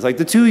 It's like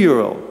the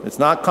 2-year-old. It's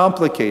not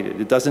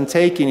complicated. It doesn't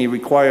take any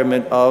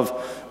requirement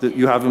of that.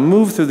 You haven't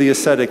moved through the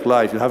ascetic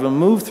life. You haven't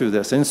moved through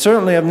this. And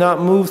certainly have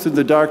not moved through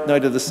the dark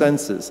night of the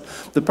senses.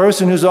 The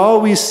person who's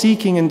always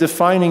seeking and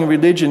defining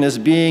religion as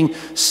being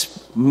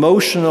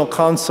emotional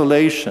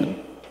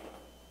consolation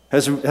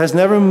has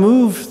never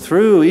moved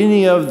through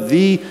any of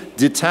the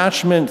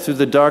detachment through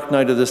the dark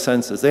night of the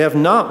senses. They have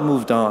not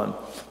moved on.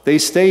 They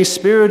stay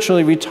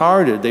spiritually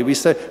retarded. They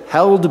stay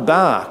held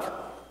back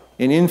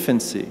in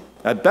infancy.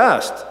 At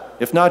best,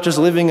 if not just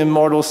living in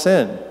mortal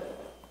sin.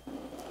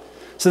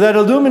 So that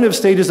illuminative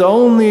state is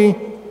only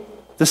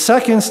the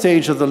second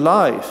stage of the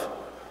life.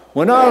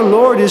 When our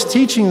Lord is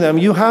teaching them,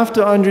 you have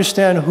to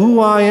understand who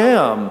I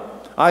am.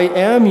 I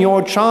am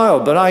your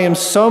child, but I am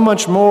so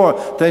much more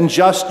than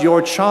just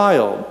your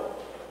child.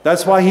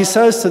 That's why he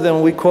says to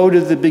them, we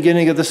quoted at the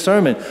beginning of the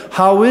sermon,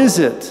 how is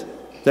it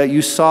that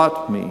you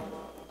sought me?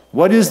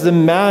 What is the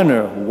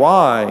manner?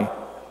 Why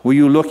were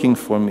you looking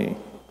for me?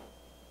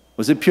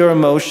 Was it pure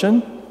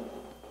emotion?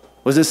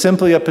 Was it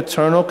simply a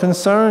paternal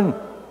concern,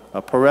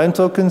 a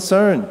parental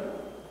concern?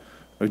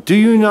 Or do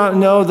you not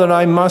know that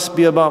I must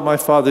be about my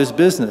Father's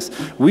business?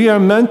 We are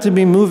meant to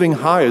be moving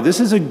higher. This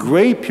is a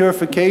great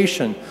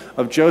purification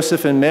of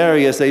Joseph and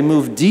Mary as they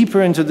move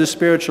deeper into the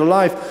spiritual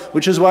life,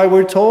 which is why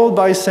we're told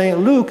by St.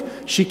 Luke,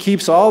 she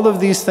keeps all of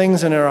these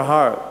things in her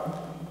heart.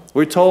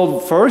 We're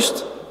told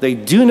first, they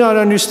do not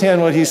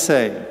understand what he's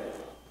saying.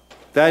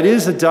 That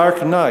is a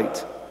dark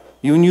night.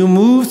 When you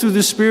move through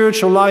the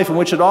spiritual life in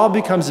which it all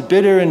becomes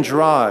bitter and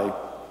dry,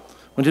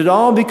 when it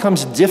all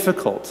becomes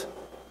difficult,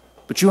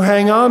 but you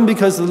hang on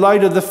because the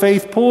light of the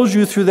faith pulls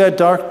you through that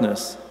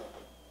darkness.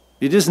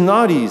 It is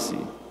not easy.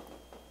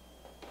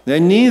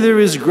 And neither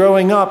is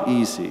growing up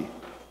easy.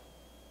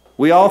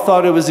 We all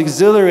thought it was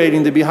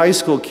exhilarating to be high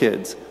school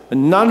kids,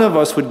 and none of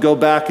us would go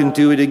back and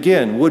do it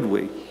again, would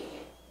we?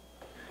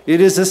 It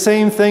is the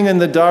same thing in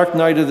the dark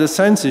night of the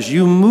senses.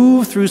 You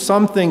move through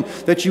something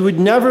that you would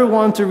never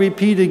want to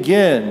repeat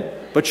again,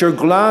 but you're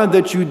glad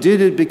that you did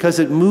it because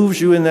it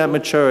moves you in that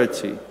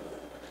maturity.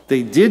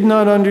 They did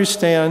not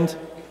understand,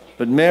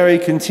 but Mary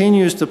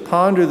continues to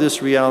ponder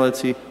this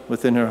reality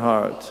within her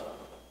heart.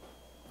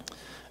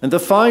 And the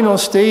final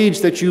stage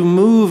that you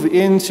move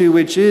into,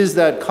 which is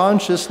that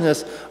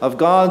consciousness of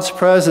God's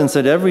presence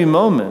at every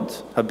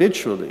moment,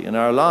 habitually in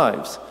our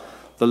lives,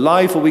 the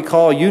life what we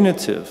call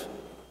unitive,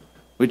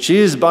 which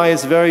is by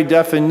its very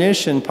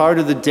definition part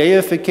of the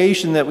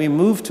deification that we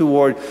move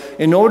toward.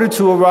 In order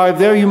to arrive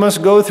there, you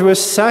must go through a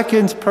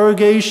second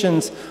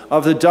purgations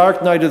of the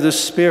dark night of the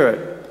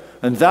Spirit.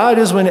 And that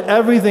is when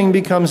everything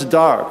becomes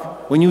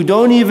dark, when you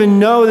don't even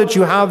know that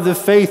you have the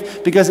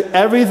faith because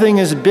everything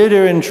is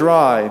bitter and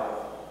dry.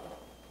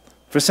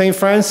 For St.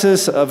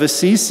 Francis of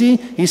Assisi,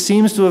 he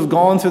seems to have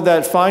gone through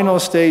that final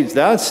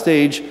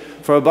stage,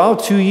 for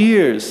about 2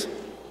 years,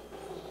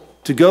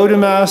 to go to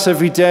Mass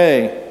every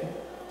day,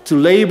 to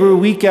labor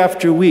week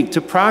after week,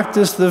 to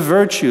practice the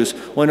virtues,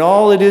 when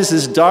all it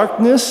is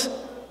darkness,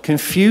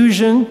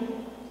 confusion.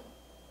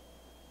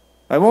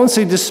 I won't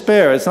say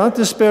despair. It's not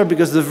despair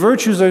because the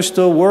virtues are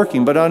still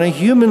working, but on a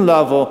human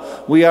level,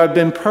 we have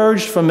been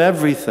purged from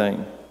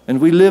everything,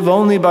 and we live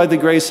only by the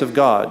grace of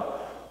God.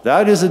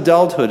 That is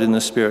adulthood in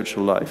the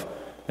spiritual life.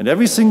 And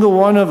every single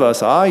one of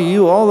us, I,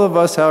 you, all of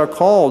us are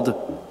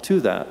called to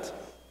that.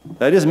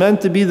 That is meant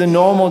to be the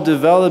normal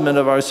development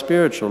of our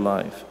spiritual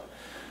life.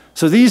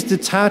 So these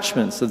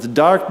detachments of the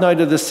dark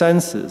night of the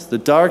senses, the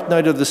dark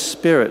night of the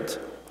spirit,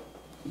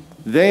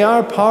 they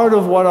are part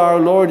of what our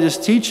Lord is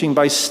teaching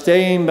by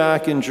staying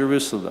back in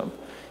Jerusalem.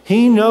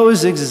 He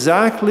knows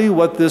exactly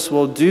what this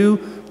will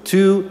do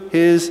to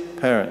his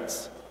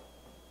parents.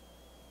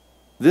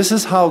 This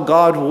is how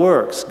God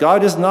works.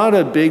 God is not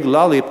a big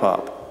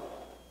lollipop.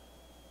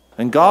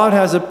 And God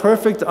has a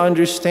perfect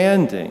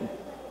understanding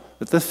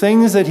that the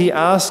things that he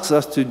asks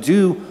us to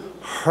do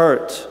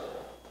hurt.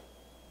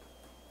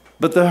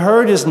 But the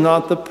hurt is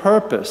not the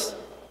purpose.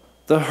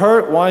 The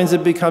hurt winds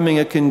up becoming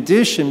a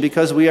condition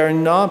because we are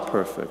not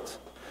perfect.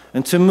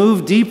 And to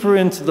move deeper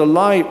into the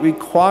light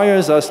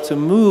requires us to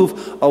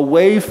move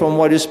away from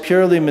what is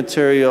purely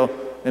material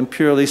and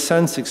purely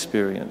sense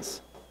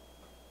experience.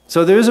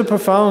 So there is a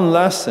profound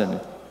lesson.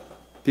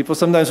 People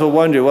sometimes will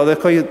wonder, well,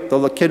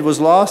 the kid was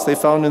lost, they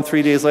found him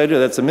 3 days later,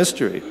 that's a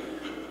mystery.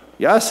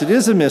 Yes, it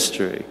is a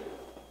mystery.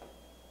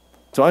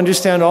 To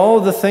understand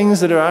all the things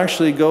that are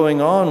actually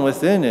going on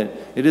within it,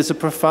 it is a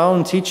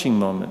profound teaching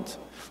moment.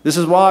 This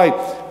is why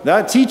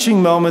that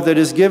teaching moment that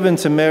is given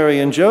to Mary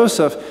and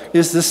Joseph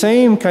is the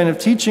same kind of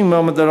teaching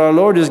moment that our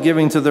Lord is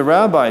giving to the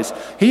rabbis.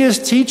 He is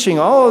teaching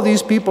all of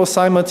these people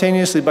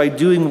simultaneously by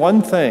doing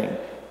one thing,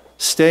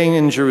 staying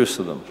in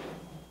Jerusalem.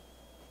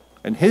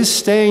 And his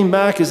staying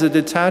back is a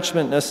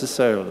detachment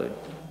necessarily.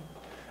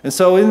 And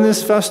so in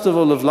this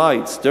festival of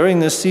lights, during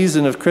this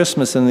season of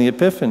Christmas and the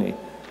Epiphany,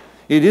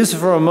 it is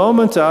for a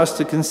moment to us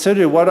to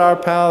consider what our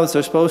paths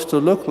are supposed to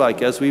look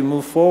like as we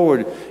move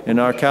forward in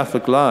our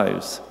Catholic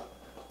lives.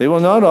 They will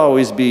not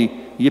always be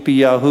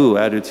yippee-yahoo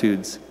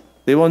attitudes.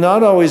 They will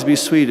not always be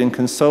sweet and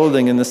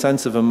consoling in the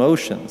sense of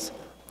emotions.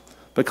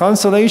 But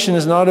consolation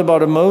is not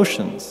about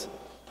emotions.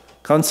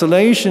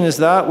 Consolation is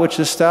that which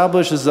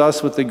establishes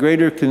us with the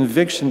greater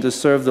conviction to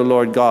serve the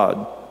Lord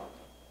God.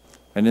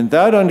 And in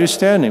that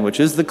understanding,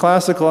 which is the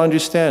classical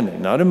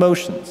understanding, not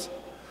emotions,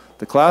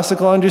 the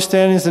classical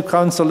understandings of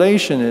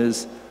consolation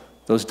is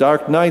those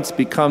dark nights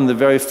become the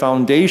very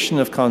foundation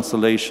of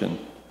consolation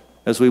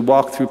as we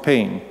walk through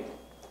pain.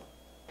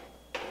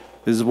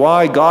 This is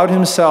why God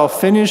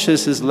himself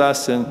finishes his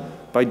lesson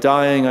by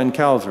dying on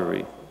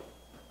Calvary.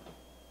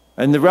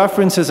 And the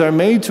references are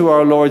made to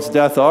our Lord's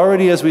death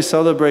already as we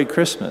celebrate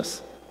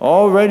Christmas,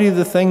 already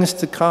the things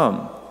to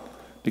come,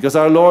 because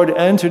our Lord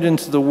entered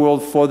into the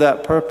world for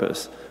that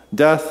purpose,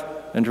 death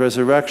and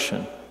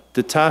resurrection,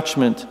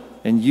 detachment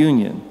and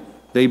union.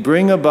 They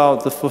bring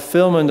about the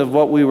fulfillment of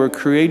what we were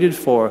created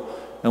for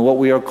and what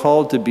we are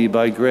called to be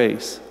by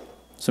grace.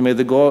 So may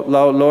the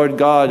Lord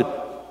God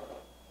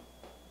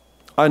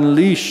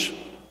unleash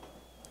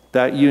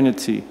that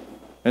unity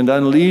and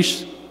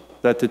unleash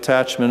that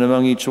detachment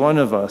among each one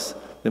of us,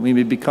 that we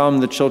may become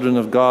the children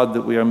of God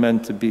that we are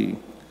meant to be. In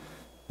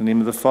the name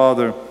of the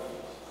Father,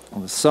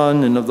 of the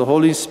Son, and of the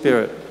Holy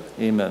Spirit.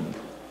 Amen.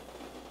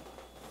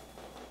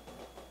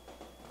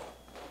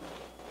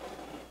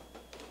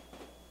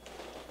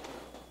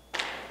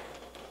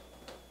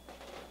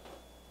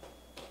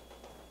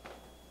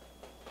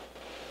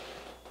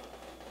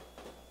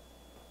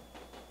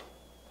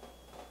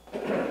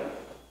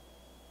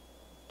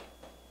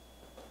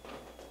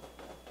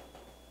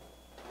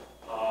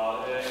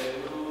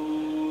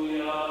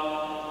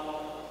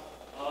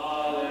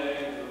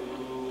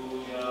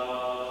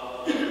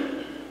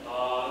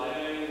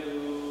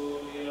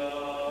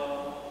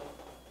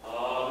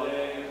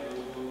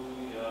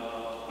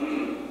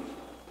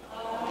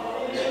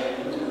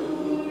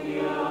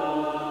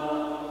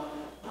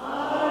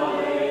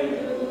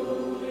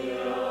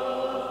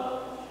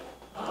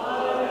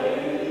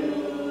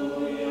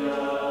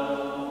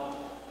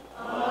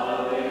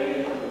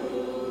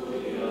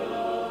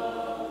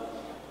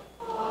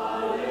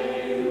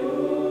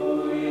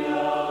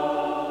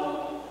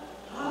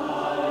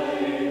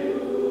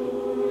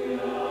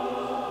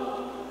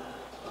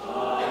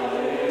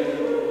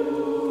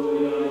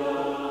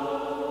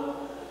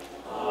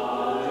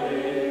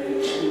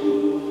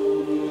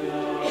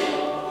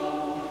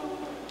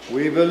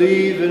 We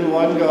believe in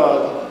one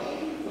God,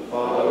 the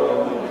Father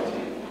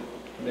Almighty,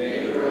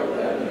 maker of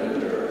heaven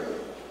and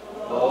earth,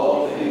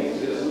 all things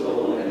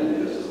visible and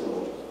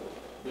invisible.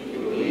 We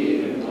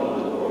believe in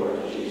one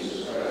Lord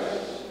Jesus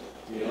Christ,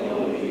 the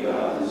only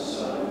begotten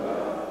Son of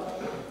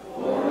God,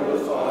 born of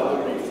the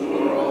Father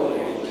before all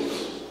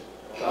ages,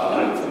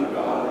 God from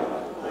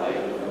God,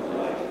 light from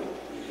light,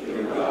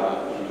 pure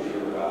God from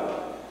pure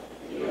God,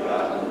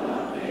 begotten,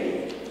 not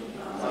made,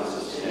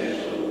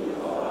 consubstantial with the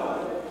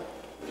Father.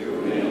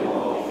 Through him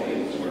all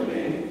things were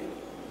made.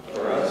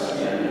 For us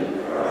men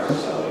and for our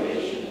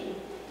salvation,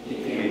 he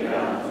came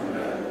down from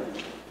heaven,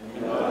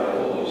 and by the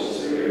Holy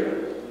Spirit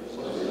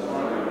was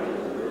incarnate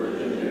of the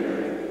Virgin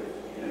Mary,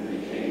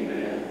 and became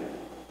man.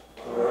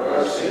 For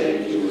our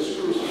sake he was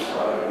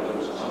crucified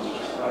under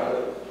Pontius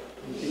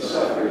Pilate. He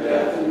suffered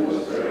death and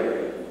was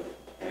buried,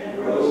 and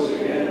rose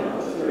again on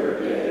the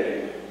third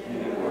day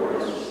in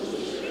accordance with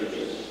the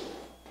Scriptures.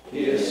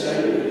 He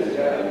ascended into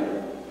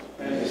heaven,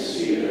 and is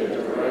seated at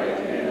the right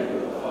hand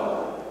of the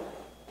Father.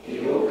 He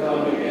will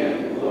come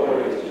again in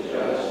glory to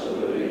judge the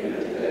living and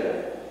the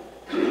dead.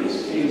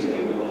 His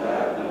kingdom will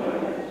have no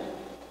end.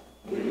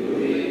 We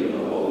believe in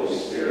the Holy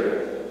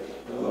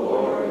Spirit, the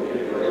Lord, the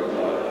giver of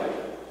life,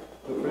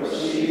 who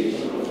proceeds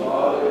from the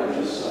Father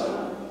and the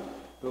Son,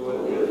 who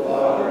with the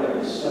Father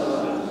and the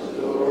Son is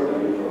adored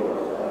and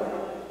glorified,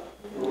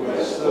 who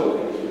has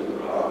spoken to the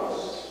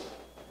prophets.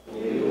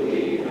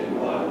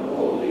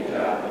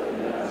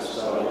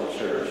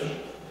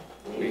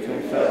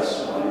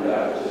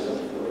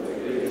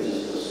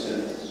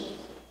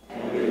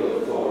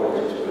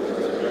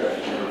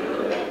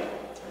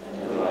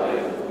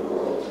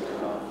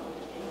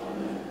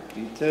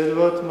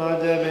 תלוות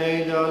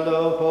מדמי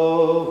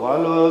דלוהו,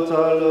 ולות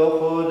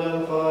הלוכו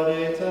דם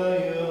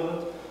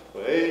חריטיות,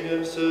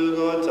 ואינם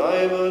סוגות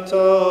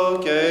עימותו,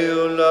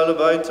 כאולל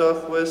ביתוך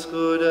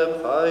וסקודם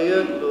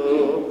חיית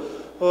לו,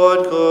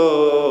 עוד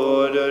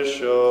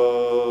קודשו.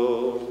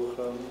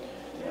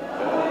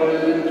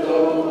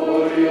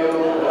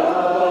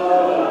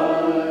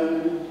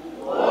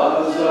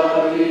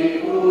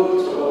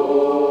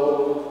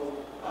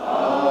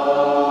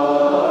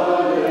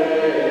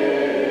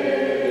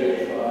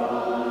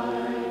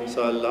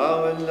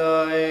 Salam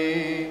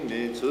alaikum,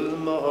 nitul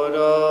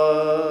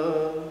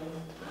mohoran.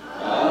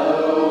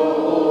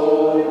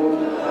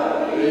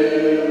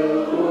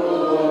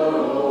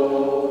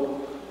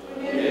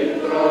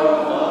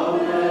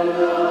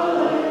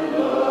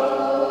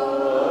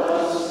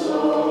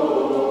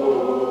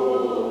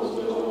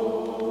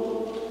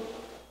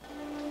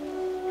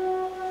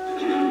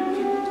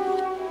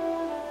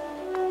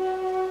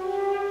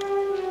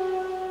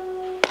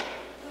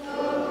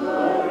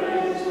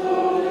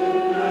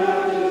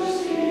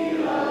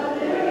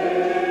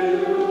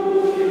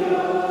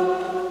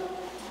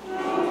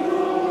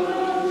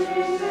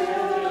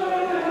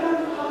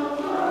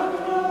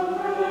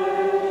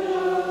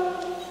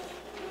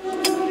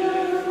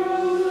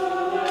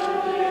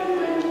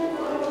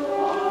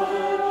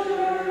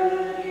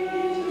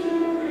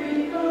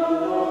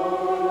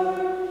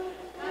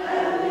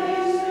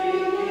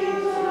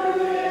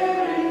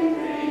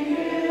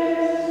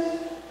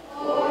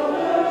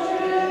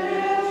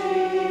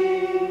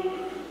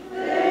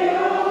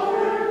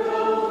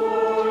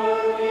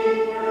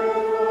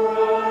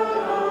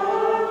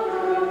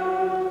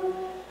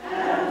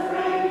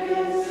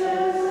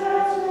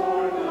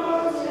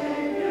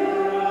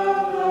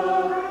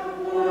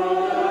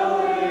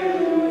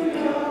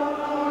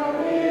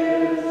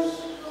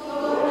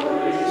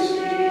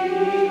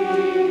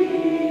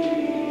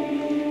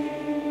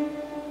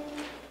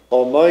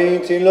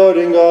 Almighty Lord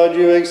and God,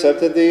 you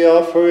accepted the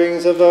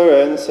offerings of our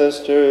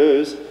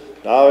ancestors.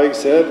 Now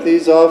accept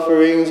these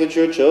offerings that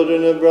your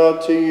children have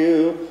brought to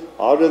you,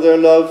 out of their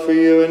love for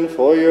you and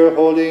for your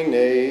holy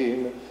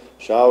name.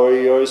 Shower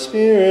your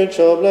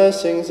spiritual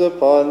blessings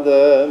upon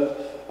them,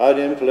 and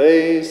in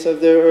place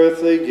of their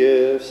earthly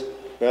gifts,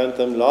 grant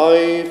them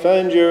life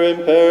and your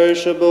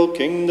imperishable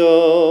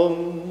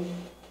kingdom.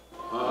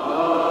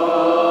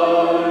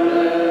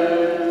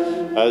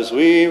 As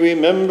we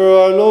remember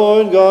our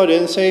Lord God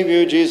and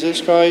Savior Jesus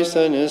Christ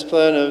and his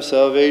plan of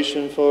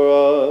salvation for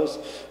us,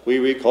 we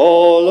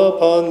recall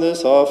upon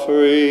this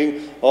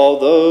offering all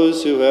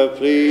those who have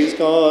pleased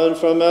God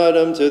from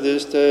Adam to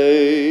this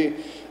day,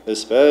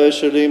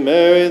 especially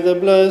Mary, the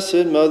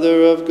Blessed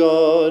Mother of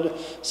God,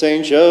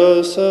 Saint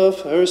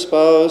Joseph, her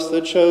spouse,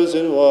 the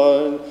chosen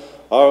one,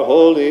 our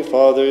Holy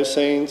Father,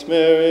 Saint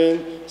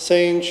Marin,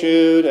 Saint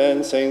Jude,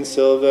 and Saint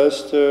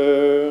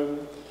Sylvester.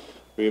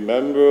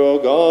 Remember, O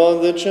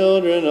God, the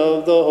children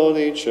of the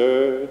Holy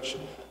Church,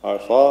 our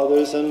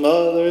fathers and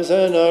mothers,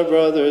 and our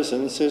brothers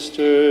and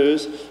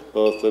sisters,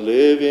 both the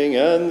living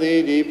and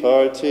the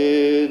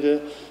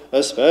departed,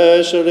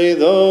 especially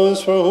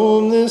those for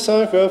whom this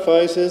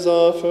sacrifice is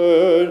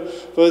offered,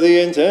 for the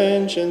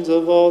intentions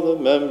of all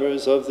the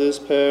members of this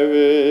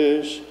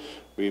parish.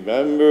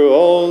 Remember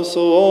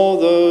also all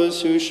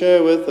those who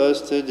share with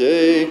us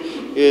today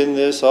in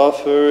this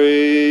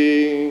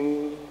offering.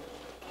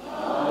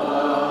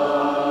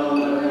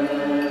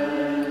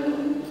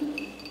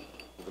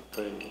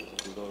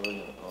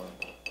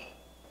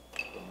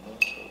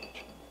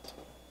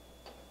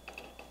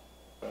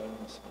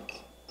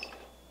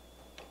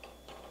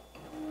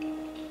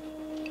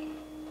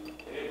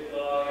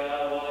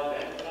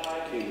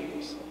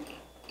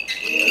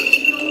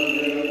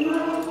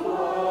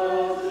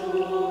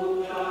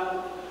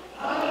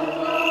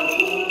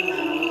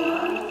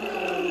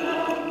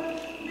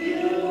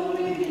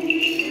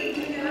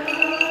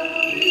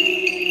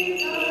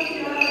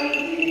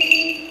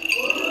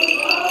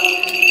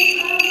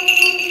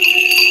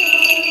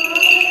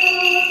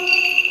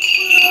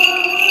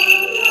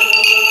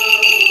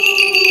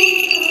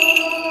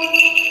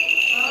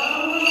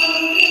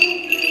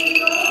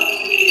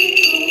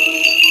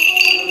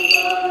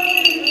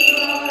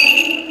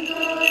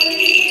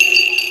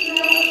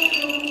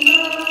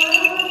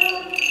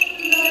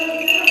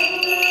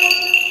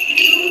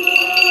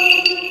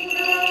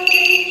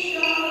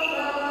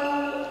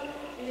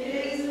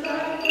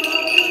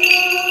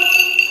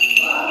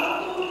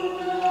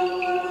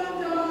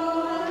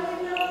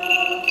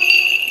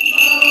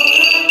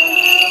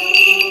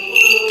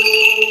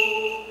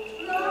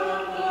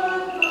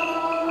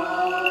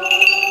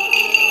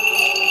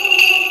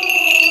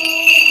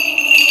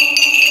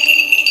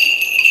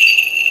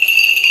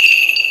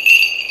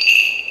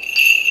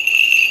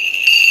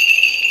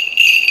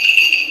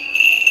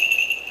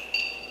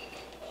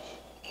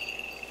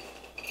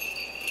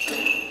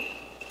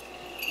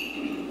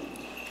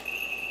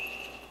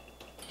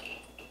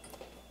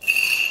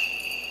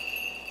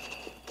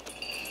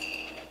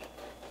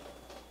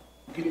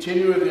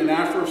 Continue with the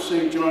anaphora of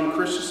St. John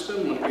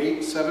Chrysostom on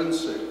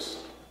 876.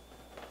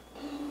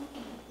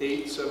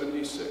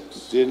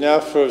 876. The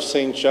anaphora of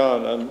St.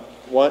 John on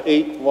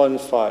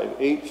 815,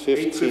 815.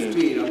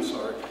 815, I'm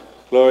sorry.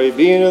 Glory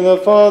be to the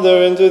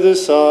Father, and to the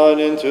Son,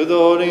 and to the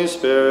Holy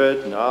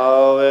Spirit,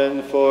 now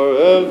and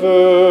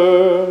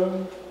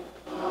forever.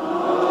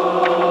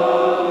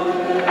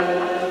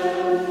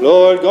 Amen.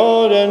 Lord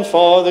God and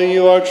Father,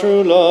 you are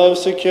true love,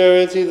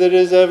 security that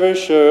is ever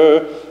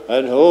sure,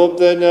 and hope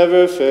that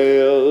never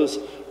fails.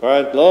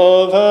 Grant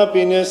love,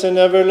 happiness, and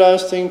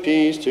everlasting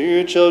peace to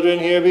your children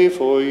here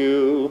before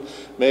you.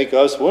 Make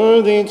us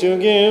worthy to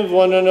give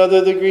one another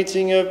the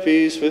greeting of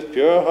peace with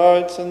pure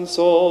hearts and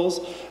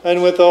souls,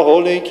 and with a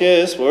holy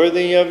kiss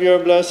worthy of your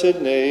blessed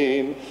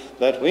name,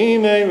 that we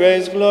may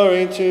raise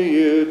glory to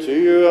you, to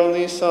your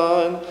only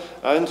Son,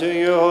 and to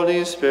your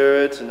Holy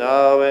Spirit,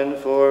 now and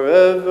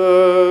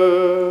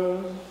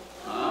forever.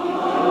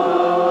 Amen.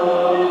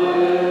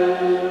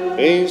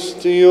 Peace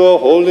to you, O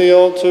holy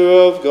altar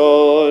of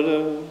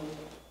God.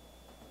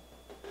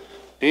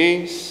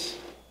 Peace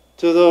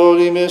to the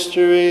holy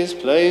mysteries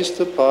placed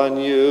upon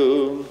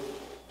you.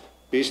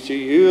 Peace to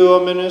you,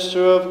 O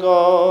minister of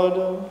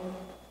God.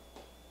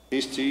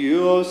 Peace to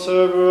you, O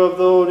server of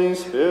the Holy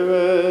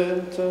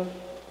Spirit.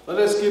 Let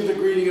us give the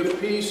greeting of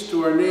peace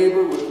to our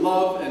neighbor with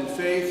love and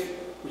faith,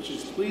 which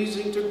is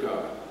pleasing to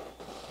God.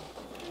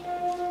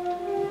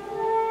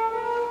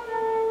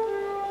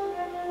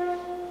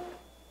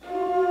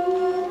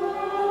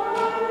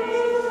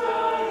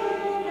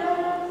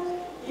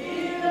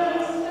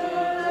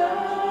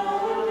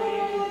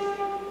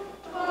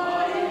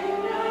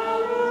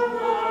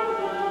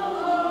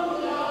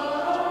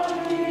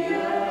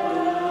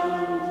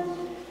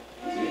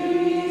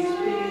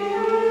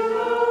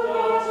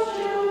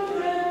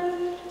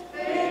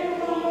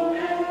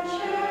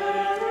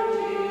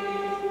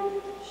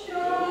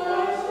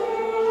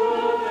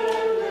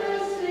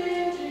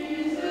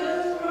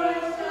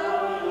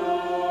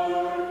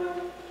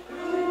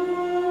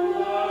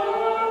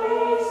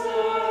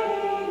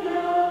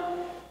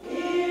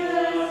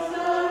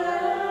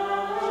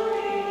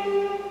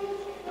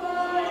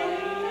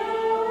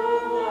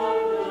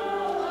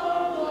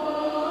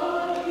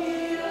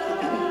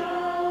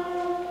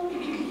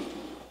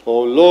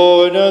 O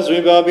Lord, as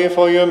we bow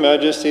before your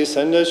majesty,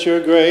 send us your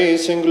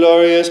grace and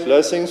glorious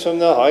blessings from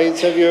the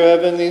heights of your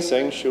heavenly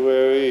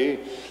sanctuary,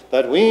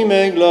 that we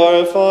may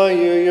glorify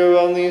you, your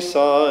only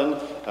Son,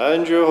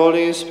 and your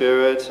Holy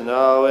Spirit,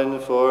 now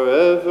and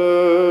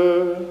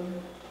forever.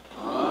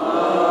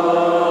 Amen.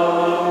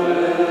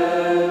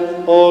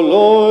 O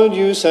Lord,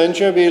 you sent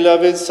your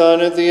beloved Son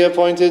at the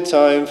appointed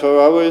time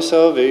for our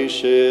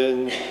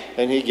salvation,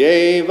 and he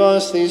gave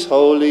us these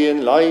holy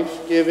and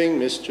life-giving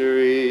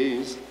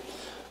mysteries.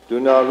 Do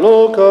not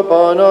look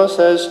upon us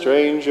as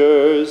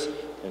strangers,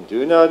 and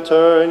do not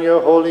turn your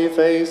holy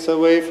face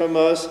away from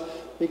us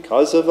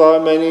because of our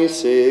many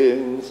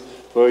sins.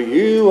 For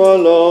you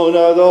alone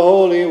are the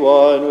Holy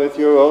One, with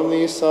your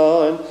only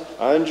Son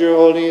and your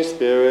Holy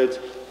Spirit,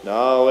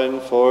 now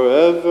and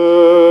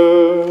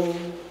forever.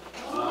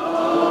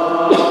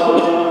 Amen.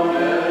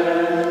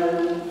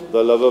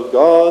 The love of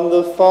God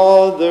the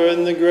Father,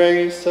 and the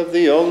grace of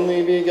the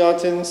only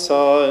begotten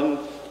Son,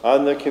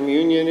 and the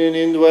communion and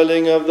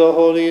indwelling of the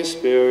Holy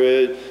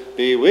Spirit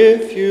be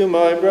with you,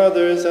 my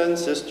brothers and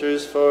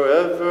sisters,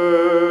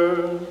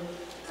 forever.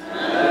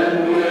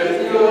 And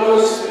with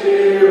your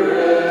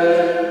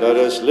spirit. Let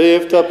us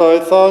lift up our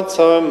thoughts,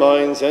 our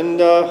minds,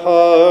 and our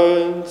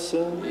hearts.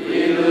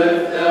 We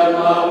lift them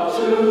up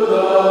to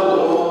the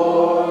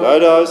Lord.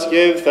 Let us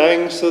give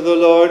thanks to the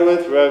Lord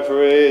with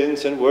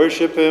reverence and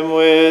worship him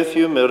with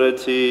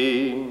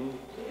humility.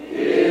 It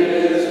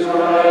is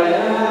right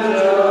and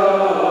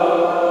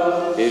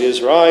just. It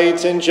is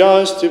right and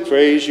just to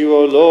praise you,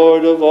 O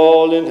Lord of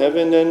all in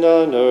heaven and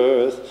on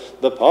earth.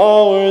 The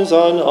powers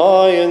on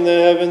high and the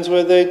heavens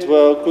where they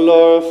dwell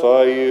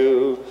glorify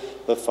you.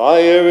 The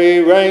fiery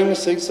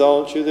ranks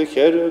exalt you, the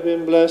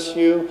cherubim bless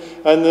you,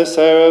 and the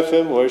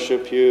seraphim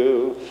worship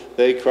you.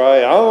 They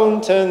cry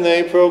out and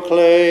they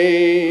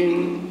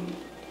proclaim.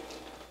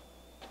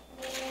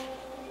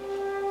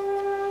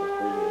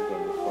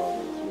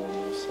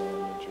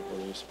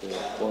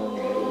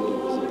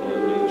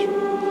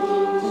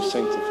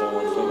 Sanctify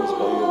all things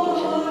by your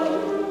divine power.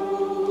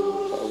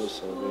 For our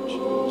salvation,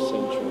 you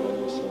sent your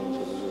only Son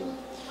to the world.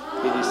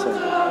 He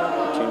descended,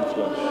 became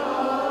flesh,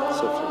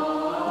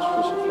 suffered, was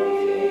crucified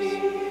for us,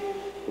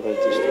 who had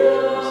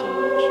destroyed our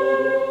salvation.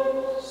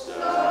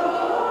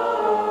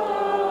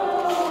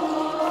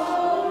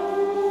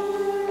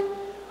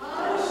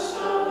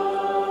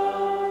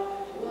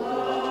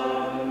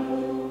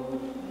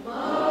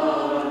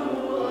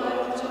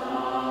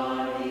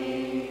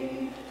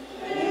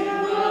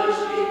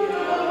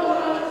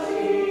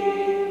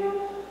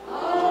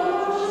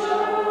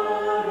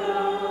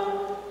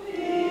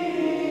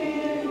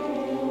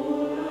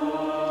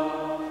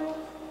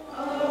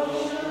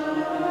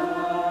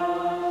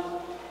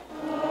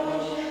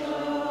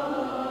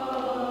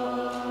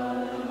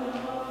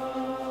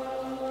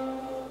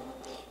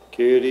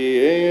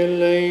 Kyrie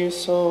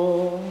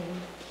eleison.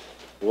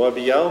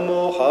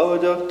 وبيوم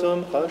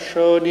حودكتم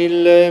خشوني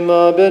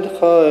لما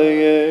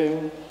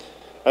بدخايم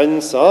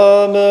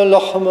انسام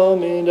لحم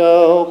من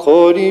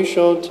القوري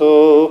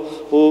شوتو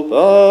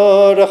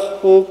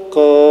وبارخ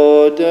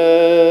وقادش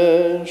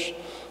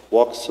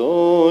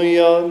وقسو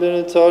يا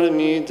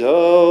بالتلميذ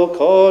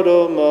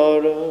كارو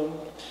مارم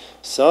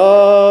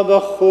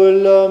سابخ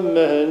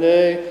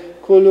لمهني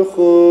كل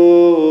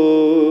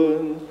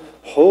خون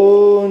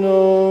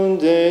حونون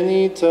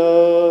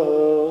دنيتا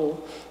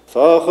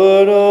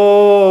فخرو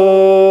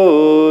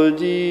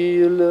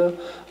ديل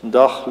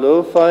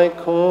دخلو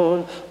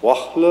فايكون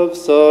واخلف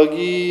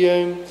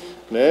ساقيم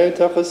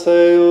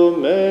متخسيو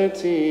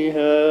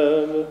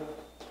متيهم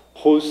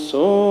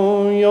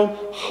خصويا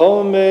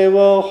خامي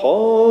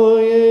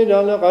وخاير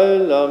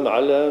العالم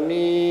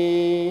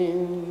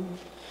عالمين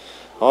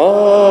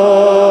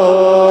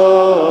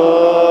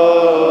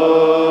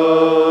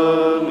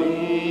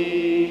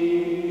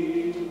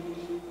آمين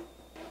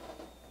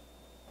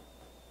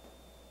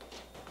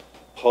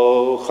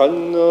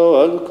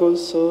خلنا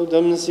الكسو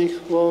دمزيخ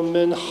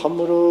ومن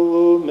حمرو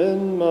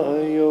ومن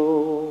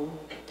مايو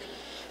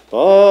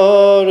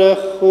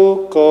بارخ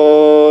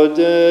وقادش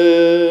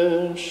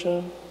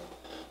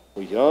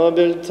ويا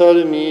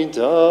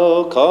بالتلميذ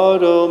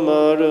كارو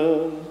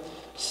مرم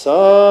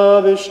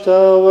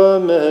سابشتا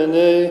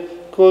ومهني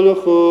كل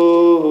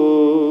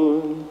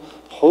خون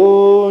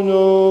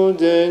حونو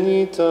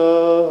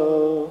دنيتا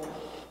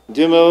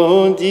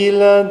دمو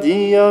ديلا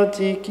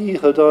دياتيكي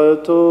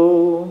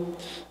هدايتو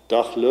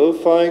دخلو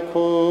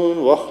فايكون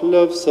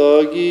واخلف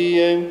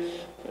ساقيم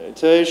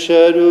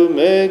تشارو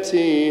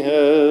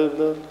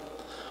متيهب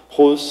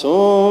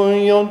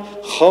خصويا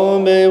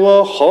خامي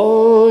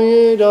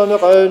وخاير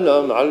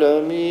العالم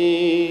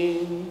عالمين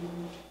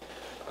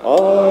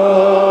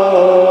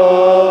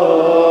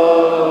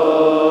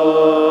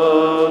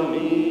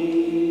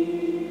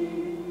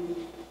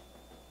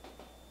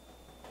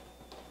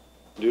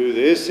Do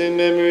this in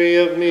memory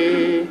of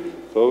me,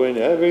 for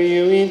whenever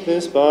you eat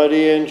this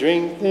body and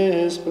drink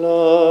this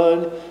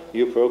blood,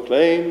 you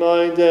proclaim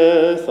my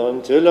death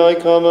until I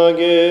come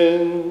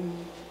again.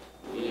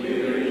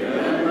 We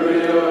remember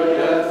your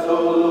death, O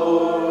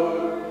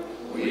Lord.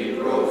 We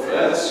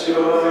profess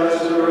your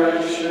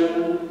resurrection.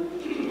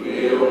 We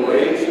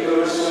await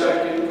your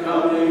second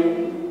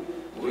coming.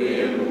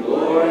 We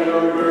implore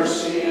your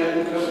mercy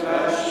and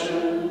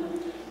compassion.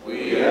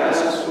 We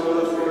ask for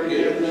the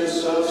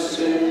forgiveness of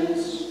sins.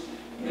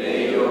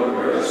 May your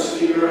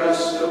mercy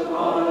rest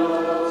upon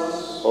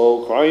us.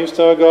 O Christ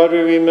our God,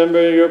 we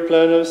remember your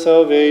plan of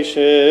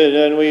salvation,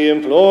 and we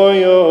implore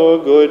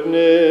your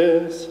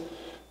goodness.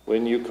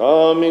 When you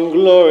come in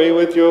glory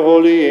with your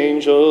holy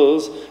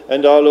angels,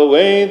 and all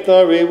await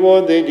the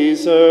reward they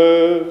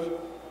deserve,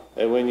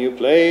 and when you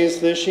place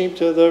the sheep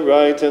to the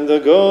right and the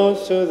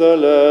goats to the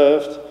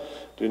left,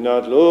 do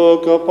not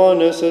look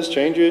upon us as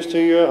strangers to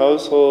your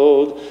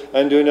household,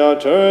 and do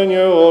not turn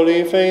your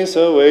holy face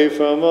away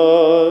from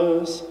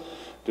us.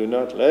 Do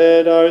not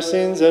let our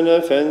sins and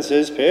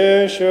offenses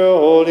pierce your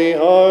holy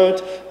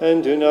heart,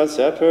 and do not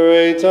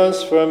separate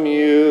us from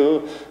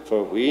you,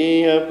 for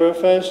we have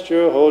professed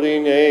your holy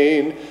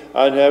name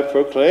and have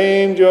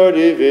proclaimed your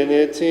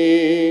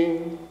divinity.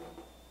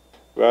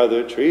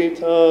 Rather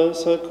treat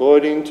us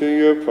according to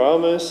your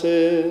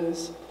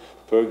promises.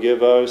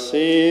 Forgive our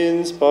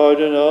sins,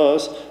 pardon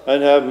us,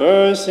 and have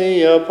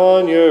mercy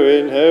upon your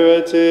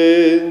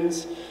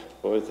inheritance.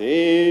 For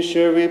this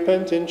your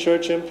repentant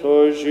church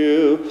implores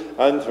you,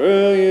 and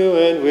through you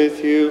and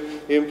with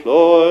you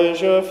implores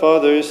your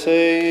Father,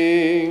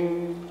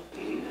 saying,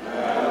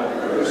 Have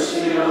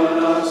mercy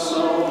on us,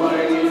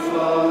 Almighty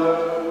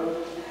Father.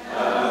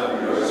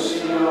 Have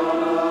mercy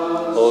on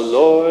us. O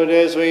Lord,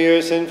 as we,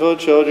 your sinful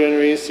children,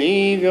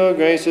 receive your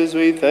graces,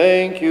 we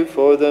thank you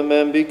for them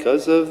and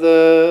because of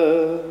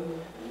them.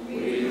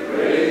 We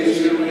praise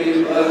you,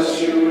 we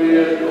bless you, we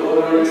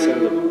adore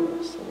you.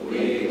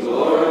 We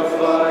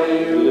glorify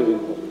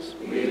you.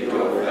 We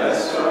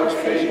profess our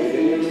faith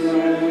in you,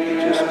 and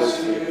we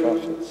ask you,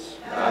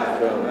 have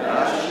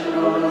compassion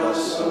on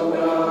us, O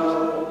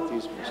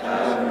God.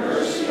 Have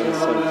mercy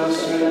on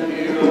us and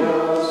heal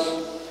us.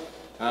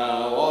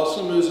 How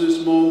awesome is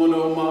this moment,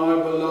 O my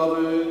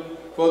beloved,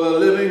 for the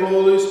living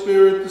Holy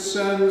Spirit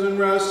descends and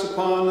rests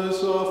upon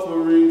this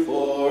offering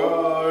for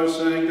our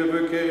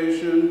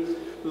sanctification.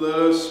 Let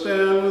us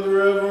stand with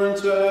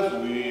reverence as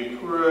we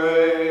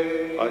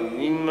pray.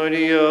 Anin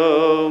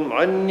Mario,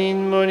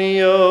 Anin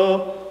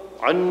Mario,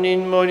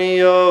 Anin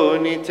Mario,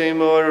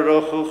 Nitemor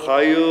Rochu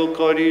Chayu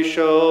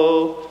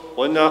Korisho,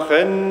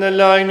 Onachen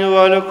Lainu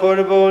al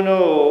Korbono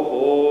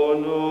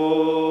Hono.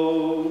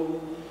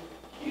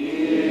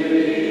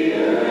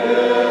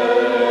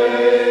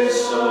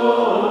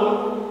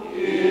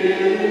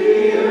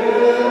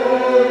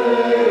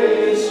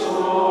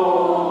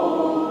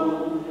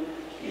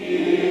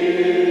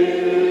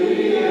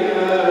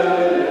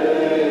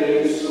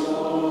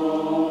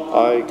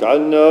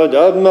 كعنا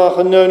دب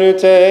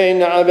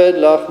مخنونتين عبد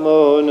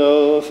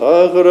لخمونو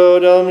فغرو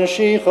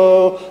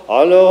دمشيخو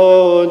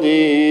على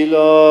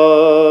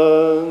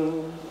ديلان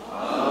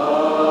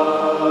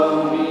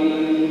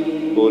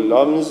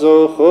Ulam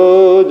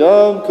zocho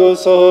dam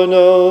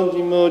kosono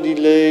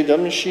dimodile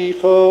dam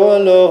shicho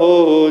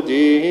alo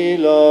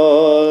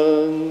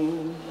dilan.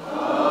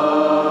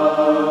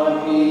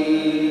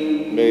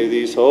 May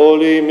these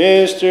holy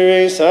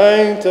mysteries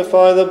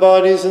sanctify the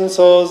bodies and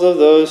souls of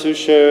those who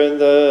share in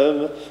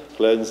them,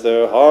 cleanse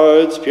their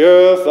hearts,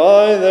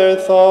 purify their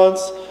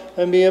thoughts,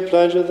 and be a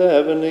pledge of the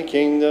heavenly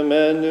kingdom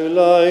and new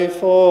life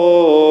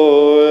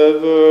forever.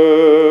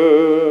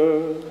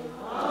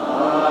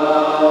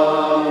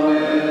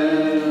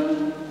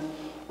 Amen.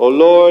 O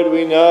Lord,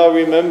 we now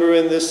remember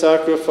in this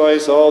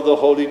sacrifice all the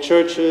holy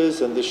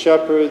churches and the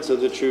shepherds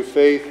of the true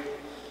faith,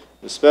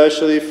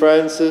 especially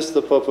Francis,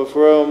 the Pope of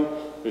Rome,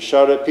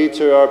 Rishara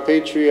Peter, our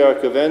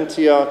Patriarch of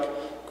Antioch,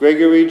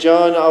 Gregory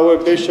John, our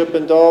Bishop,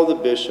 and all the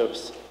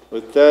bishops.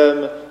 With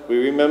them, we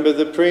remember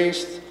the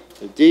priests,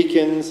 the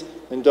deacons,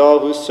 and all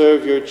who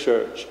serve your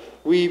church.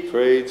 We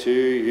pray to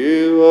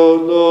you, O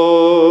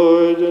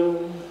Lord.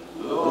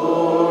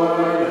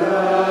 Lord,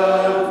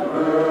 have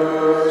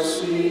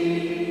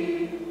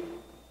mercy.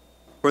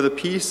 For the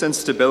peace and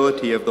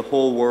stability of the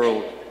whole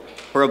world,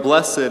 for a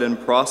blessed and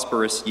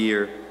prosperous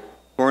year,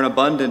 for an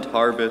abundant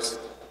harvest,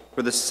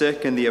 for the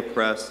sick and the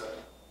oppressed,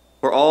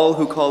 for all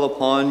who call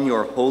upon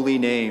your holy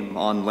name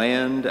on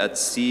land, at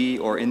sea,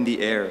 or in the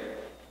air,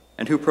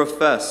 and who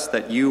profess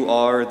that you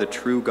are the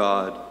true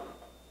God.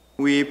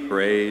 We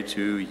pray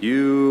to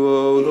you,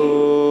 O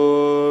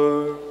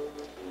Lord.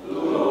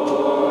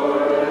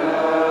 Lord,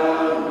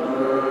 have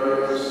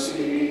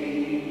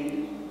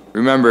mercy.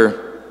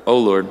 Remember, O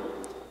Lord,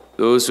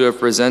 those who have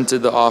presented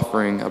the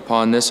offering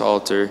upon this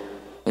altar,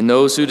 and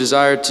those who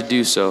desired to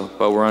do so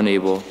but were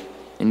unable,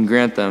 and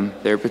grant them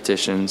their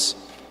petitions.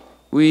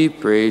 We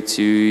pray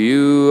to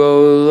you,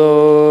 O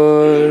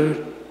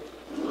Lord.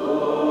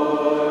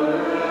 Lord,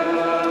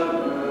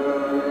 have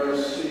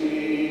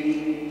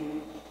mercy.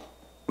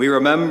 We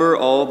remember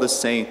all the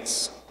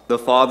saints, the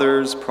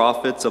fathers,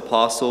 prophets,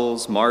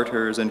 apostles,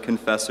 martyrs, and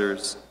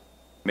confessors,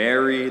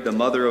 Mary, the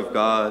Mother of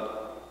God,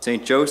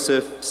 Saint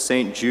Joseph,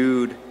 Saint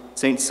Jude,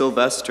 Saint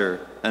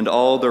Sylvester, and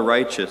all the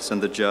righteous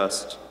and the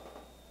just.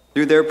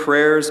 Through their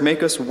prayers,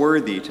 make us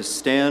worthy to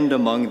stand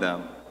among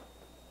them.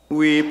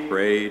 We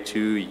pray to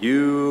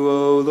you,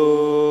 O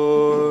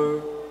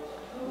Lord.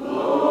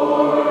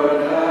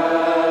 Lord,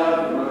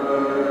 have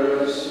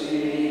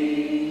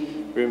mercy.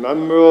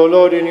 Remember, O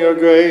Lord, in your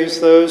grace,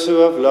 those who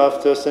have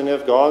left us and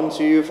have gone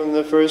to you from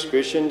the first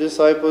Christian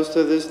disciples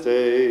to this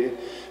day.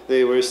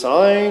 They were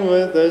signed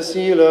with the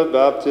seal of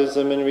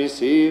baptism and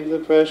received the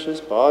precious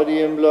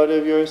body and blood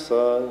of your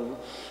Son.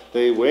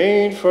 They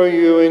wait for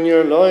you in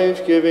your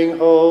life-giving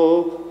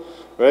hope.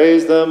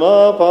 Raise them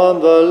up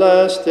on the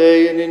last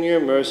day, and in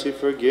your mercy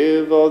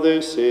forgive all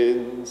their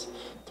sins.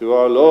 Through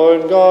our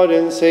Lord God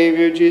and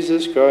Savior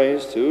Jesus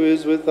Christ, who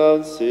is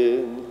without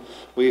sin,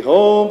 we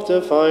hope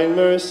to find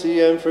mercy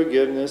and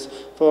forgiveness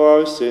for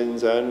our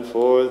sins and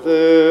for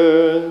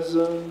theirs.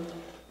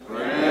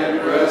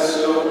 Grant rest,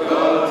 O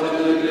God, to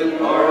the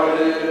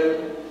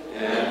departed,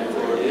 and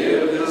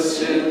forgive the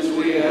sins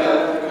we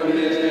have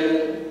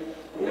committed,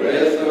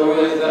 with or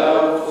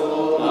without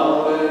full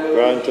knowledge.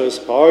 Grant us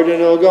pardon,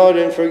 O God,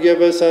 and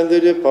forgive us and the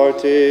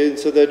departed,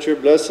 so that your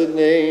blessed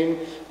name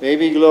may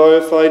be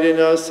glorified in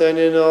us and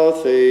in all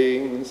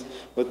things.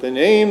 With the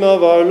name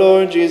of our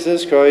Lord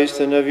Jesus Christ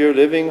and of your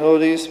living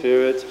Holy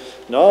Spirit,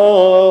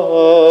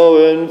 now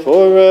and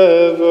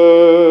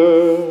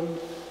forever.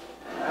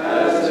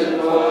 As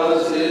it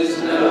was, is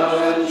now,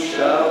 and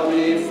shall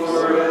be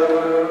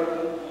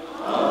forever.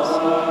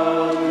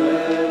 Amen.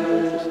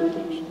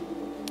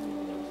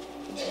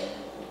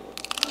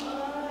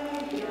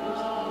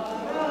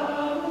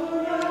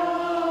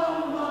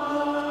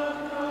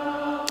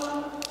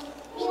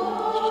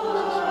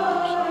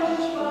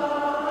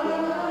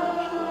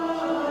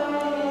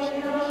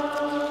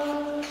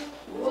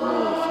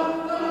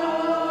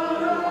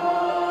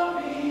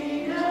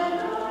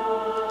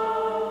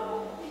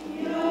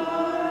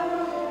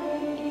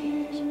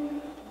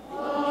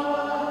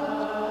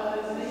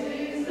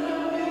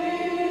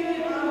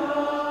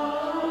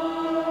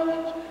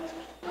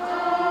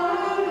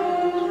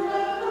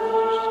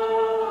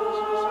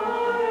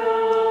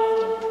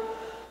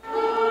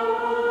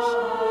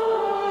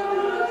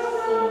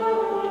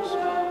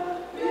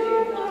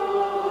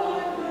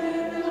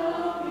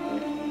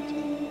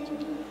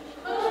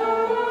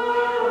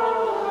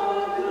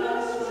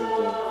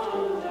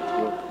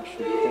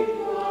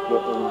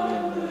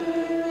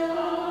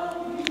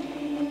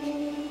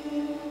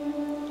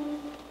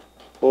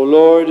 O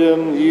Lord,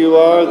 you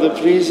are the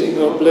pleasing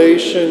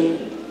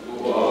oblation.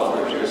 Who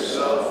offered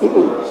yourself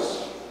for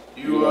us.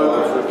 You are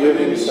the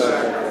forgiving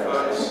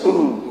sacrifice.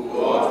 Who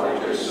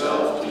offered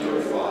yourself to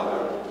your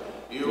Father.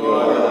 You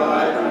are the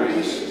high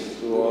priest.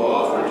 Who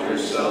offered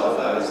yourself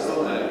as the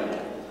Lamb.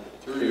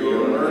 Through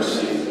your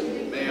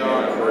mercy, may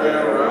our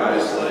prayer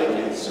rise like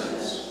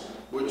incense,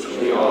 which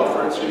we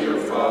offer to your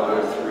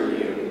Father through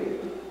you.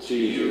 To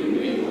you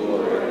be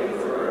glory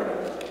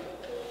forever.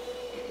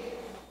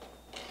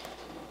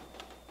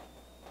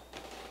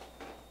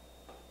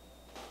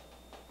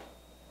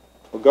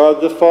 O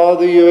God the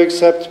Father, you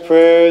accept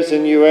prayers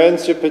and you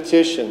answer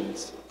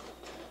petitions.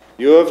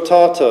 You have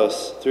taught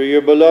us, through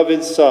your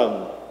beloved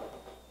Son,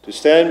 to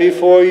stand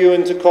before you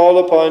and to call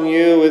upon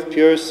you with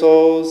pure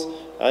souls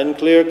and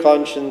clear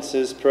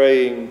consciences,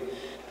 praying,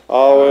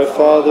 Our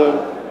Father,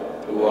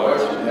 who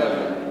art in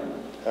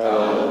heaven,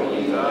 hallowed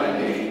be thy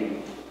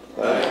name.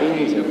 Thy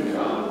kingdom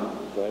come,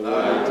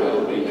 thy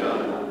will be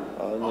done,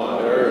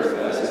 on earth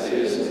as it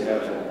is in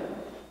heaven.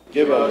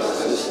 Give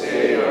us this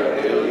day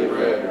our daily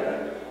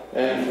bread,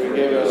 and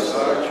forgive us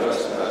our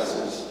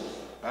trespasses,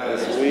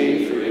 as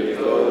we forgive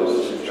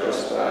those who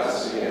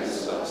trespass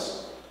against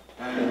us.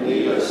 And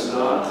lead us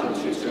not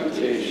into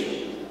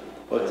temptation,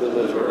 but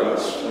deliver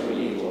us from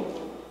evil.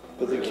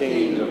 For the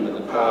kingdom and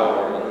the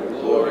power and the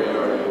glory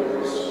are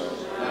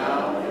yours,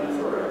 now and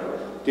forever.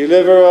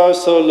 Deliver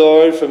us, O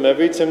Lord, from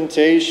every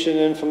temptation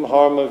and from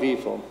harm of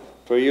evil.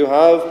 For you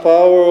have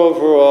power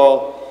over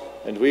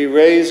all, and we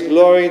raise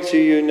glory to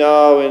you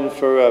now and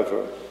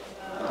forever.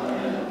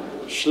 Amen.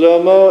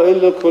 Shlomo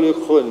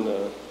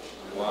Elokulichun.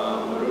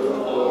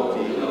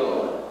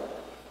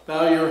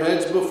 Bow your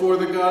heads before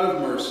the God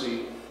of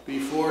mercy,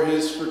 before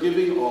his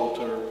forgiving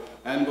altar,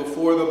 and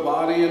before the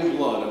body and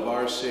blood of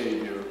our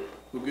Savior,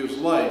 who gives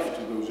life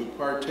to those who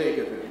partake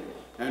of him,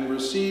 and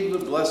receive the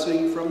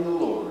blessing from the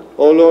Lord.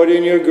 O Lord,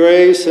 in your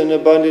grace and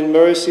abundant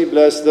mercy,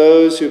 bless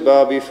those who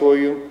bow before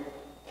you.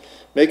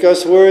 Make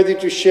us worthy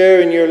to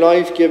share in your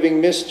life-giving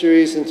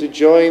mysteries and to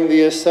join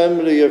the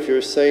assembly of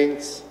your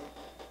saints,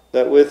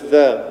 that with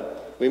them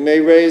we may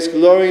raise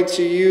glory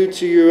to you,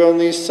 to your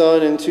only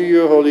Son, and to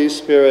your Holy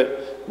Spirit,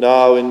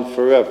 now and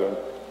forever.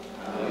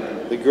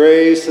 Amen. The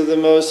grace of the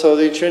most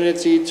Holy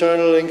Trinity,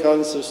 eternal and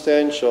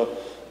consubstantial,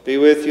 be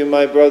with you,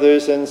 my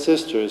brothers and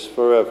sisters,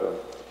 forever.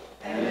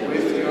 And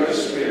with your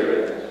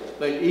spirit.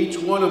 Let each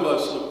one of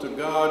us look to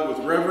God with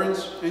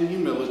reverence and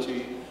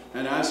humility,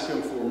 and ask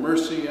him for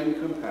mercy and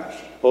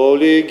compassion.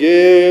 Holy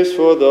gifts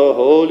for the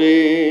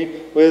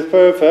holy, with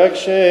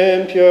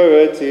perfection,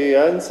 purity,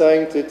 and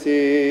sanctity.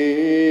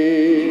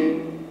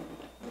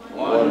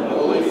 One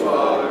Holy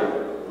Father,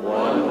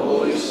 one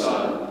Holy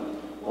Son,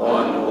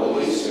 one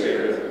Holy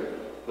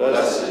Spirit.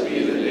 Blessed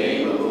be the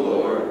name of the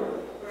Lord,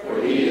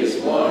 for he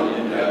is one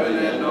in heaven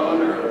and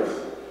on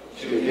earth.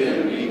 To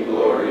him be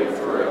glory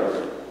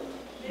forever.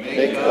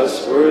 Make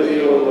us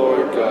worthy, O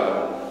Lord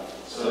God,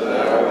 so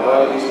that our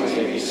bodies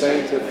may be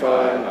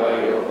sanctified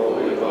by your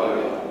holy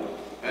body,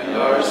 and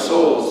our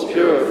souls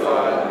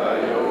purified by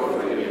your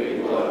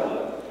forgiving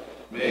blood.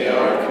 May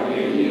our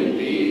communion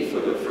be for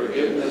the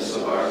forgiveness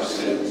of our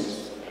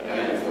sins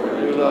and for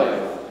new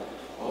life.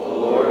 O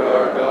Lord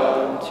our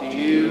God, to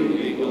you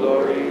be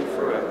glory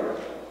forever.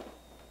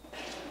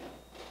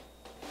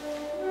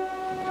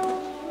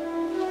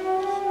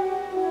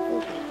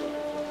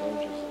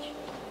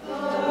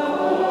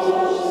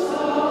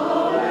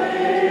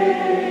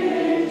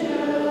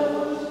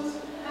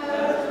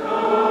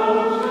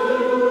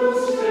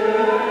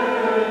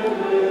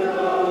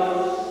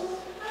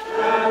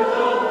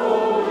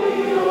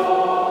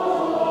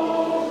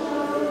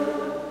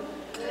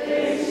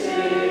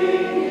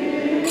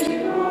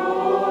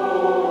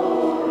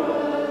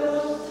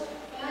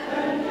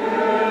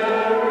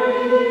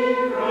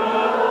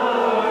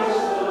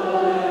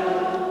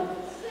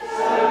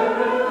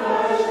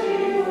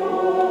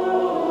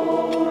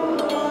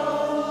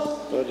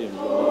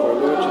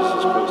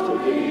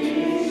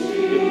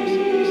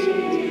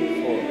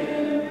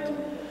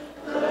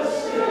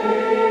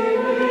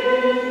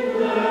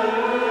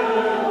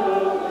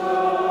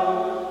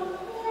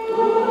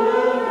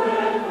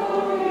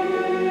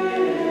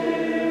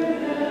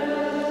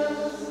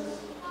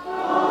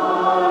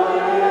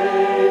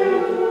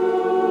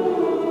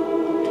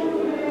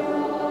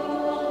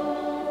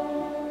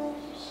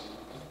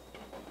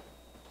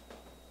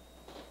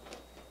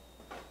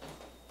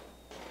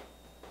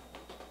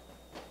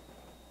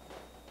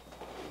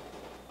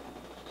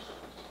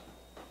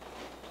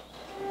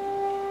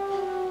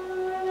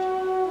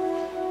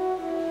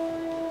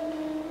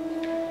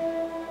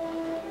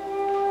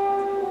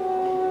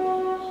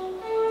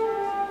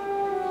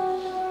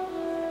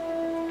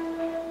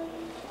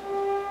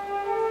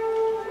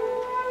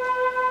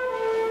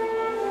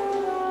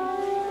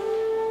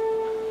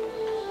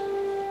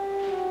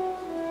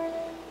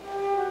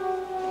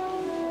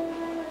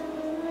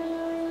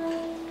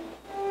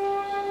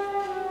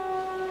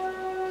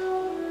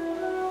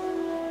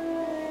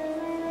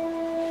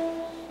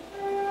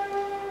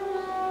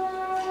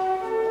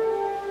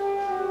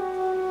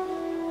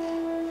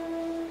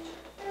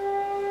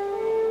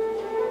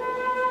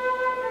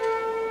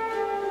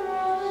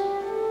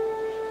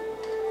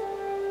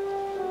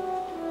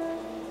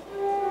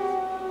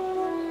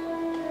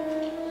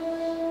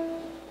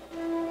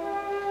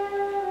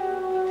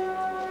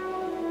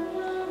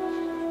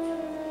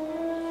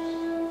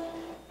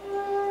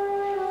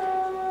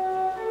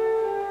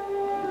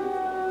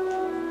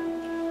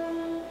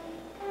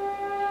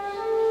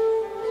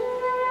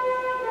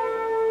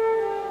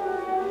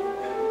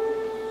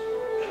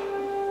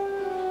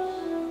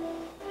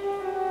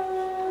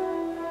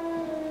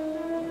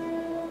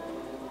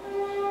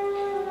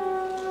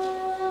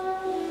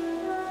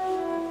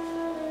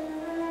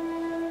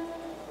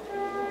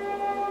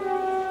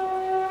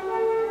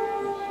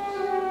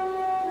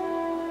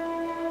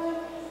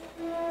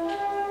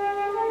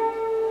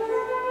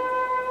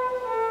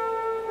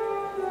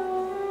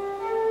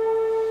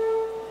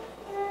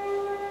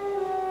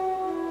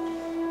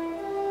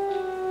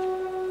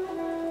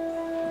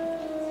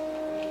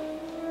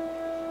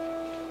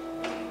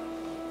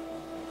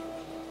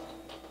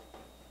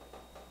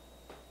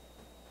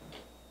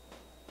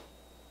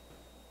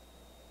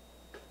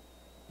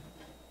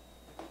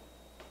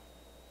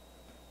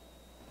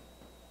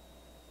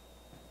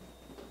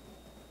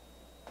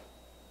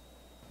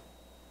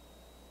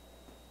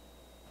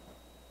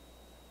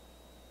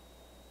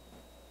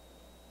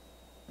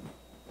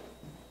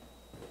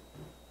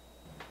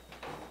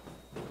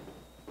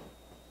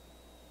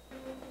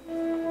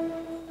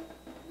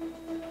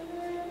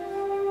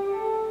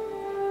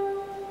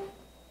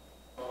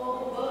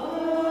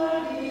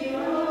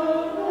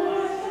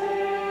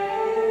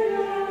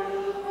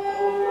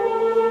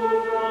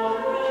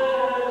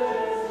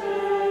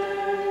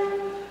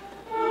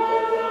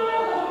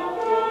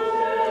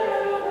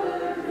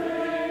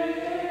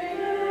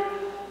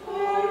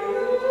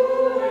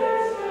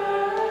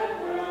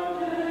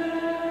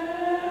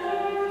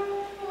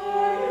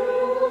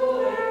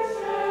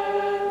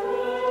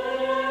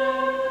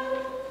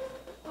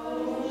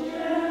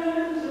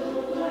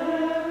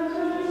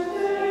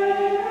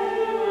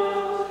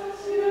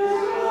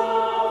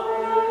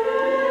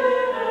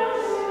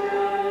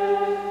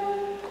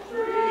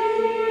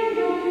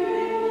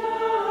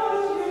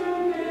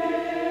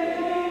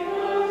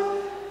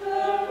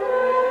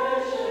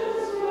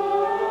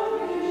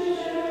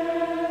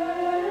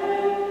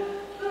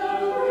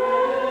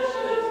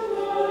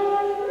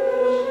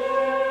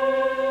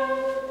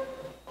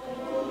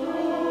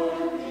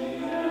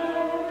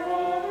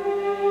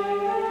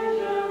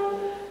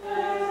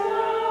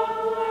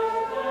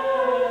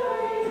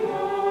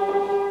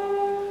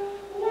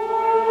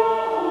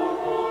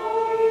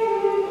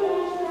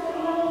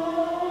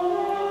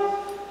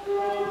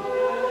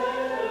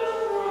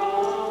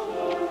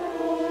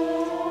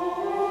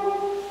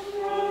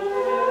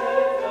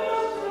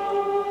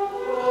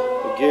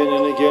 Again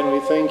and again we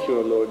thank you,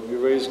 O Lord. We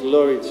raise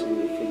glory to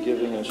you for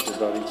giving us your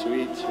body to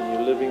eat and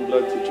your living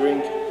blood to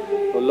drink.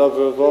 O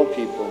lover of all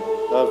people,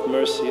 have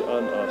mercy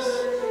on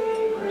us.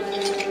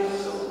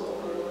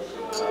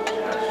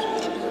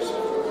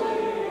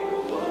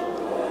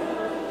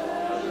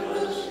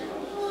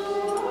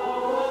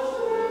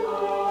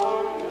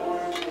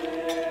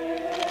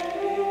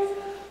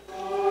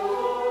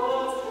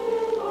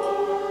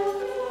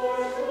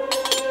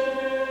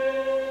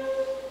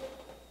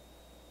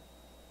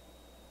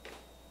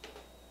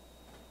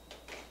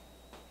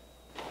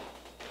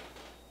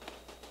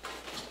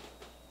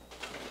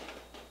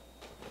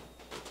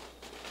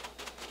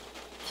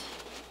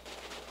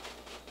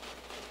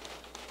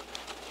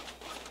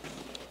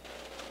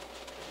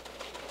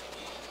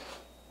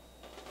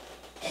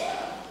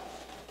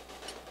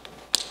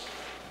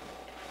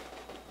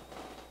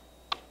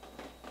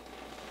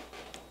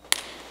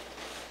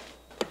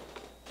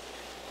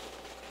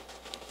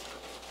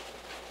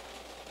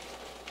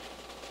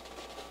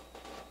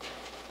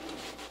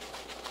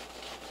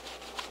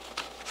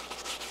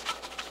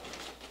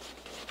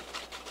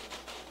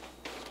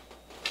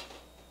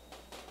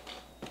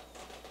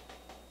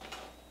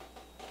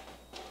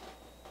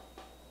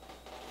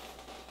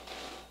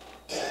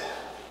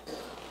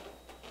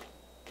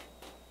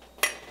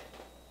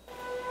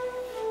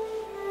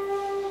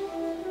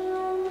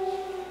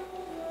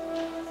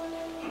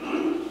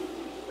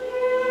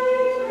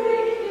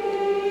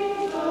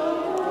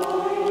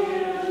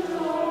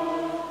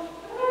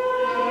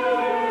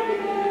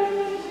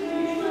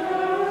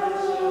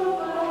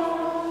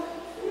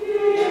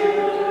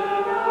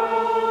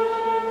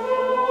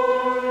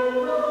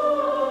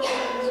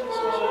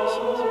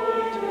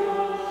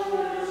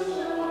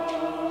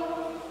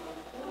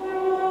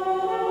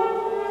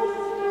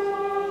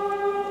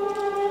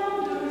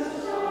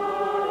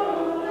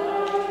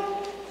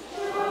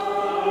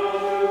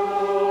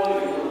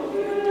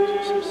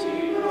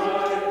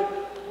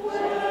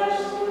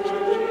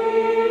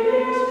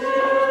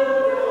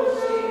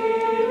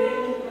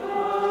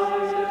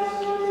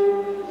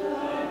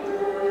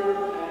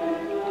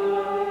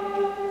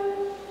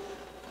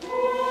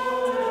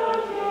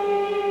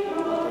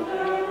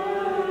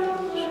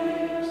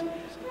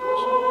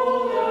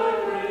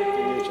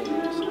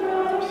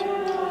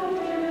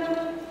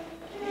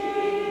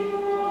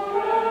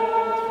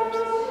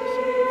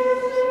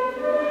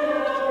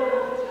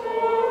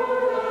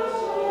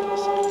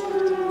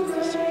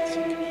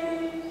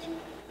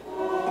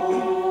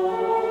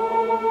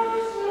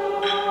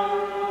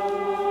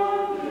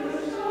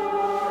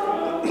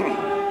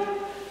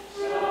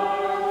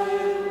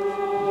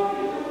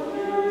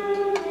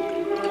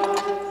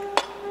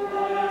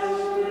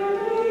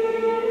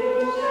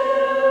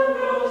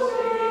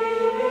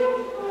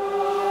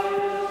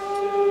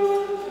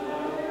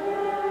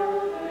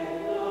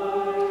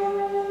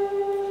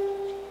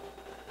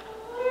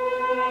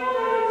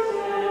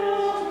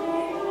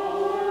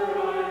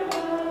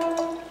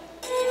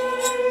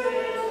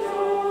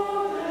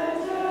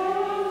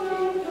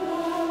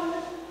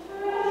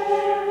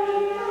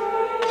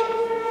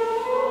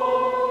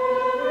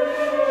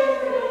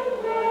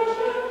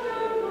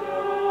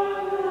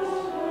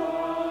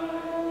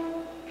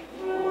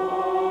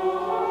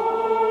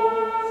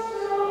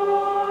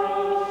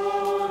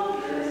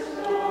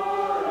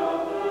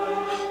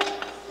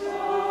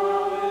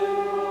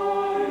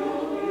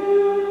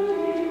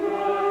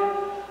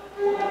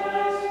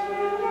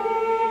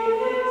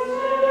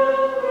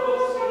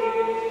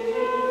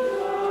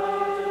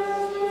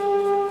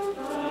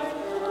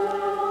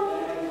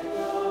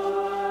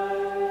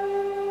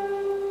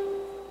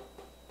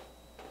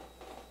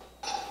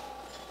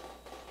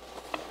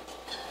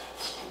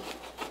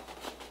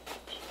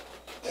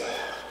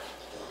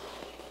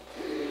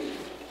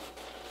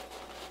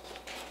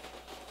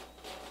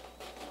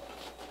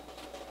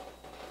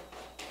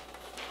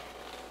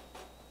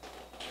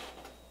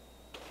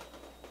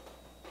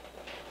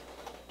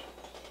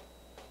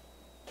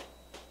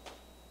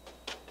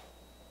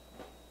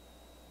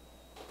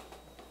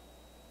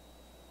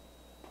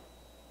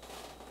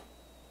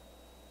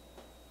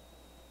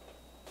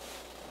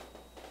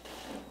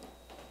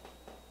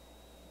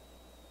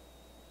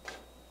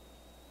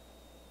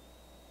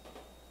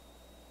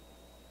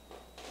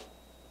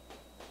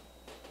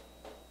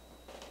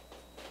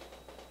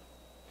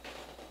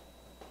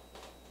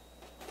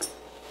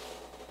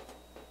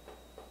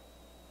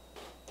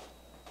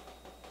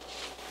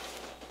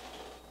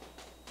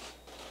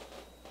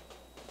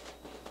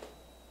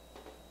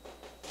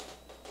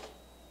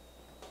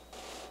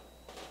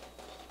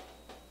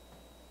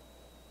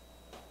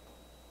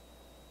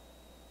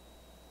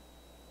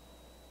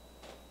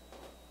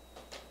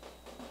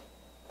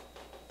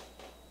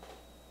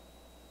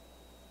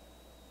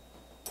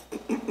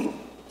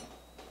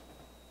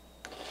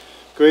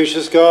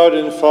 Gracious God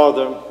and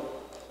Father,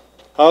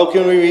 how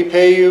can we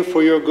repay you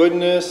for your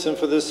goodness and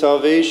for the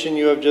salvation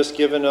you have just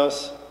given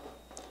us,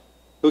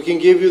 who can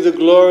give you the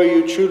glory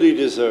you truly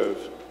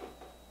deserve?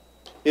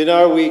 In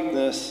our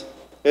weakness,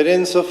 and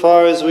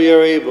insofar as we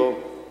are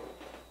able,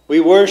 We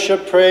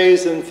worship,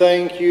 praise, and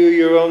thank you,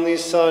 your only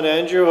Son,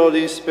 and your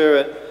Holy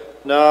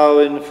Spirit, now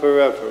and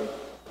forever.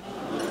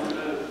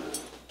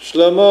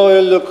 Shlomo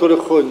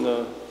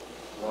Elokurchuna.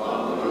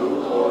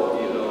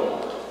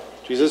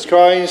 Jesus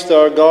Christ,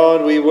 our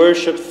God, we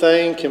worship,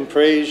 thank, and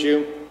praise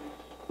you.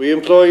 We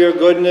implore your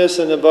goodness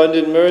and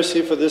abundant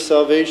mercy for the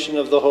salvation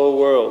of the whole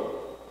world,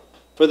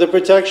 for the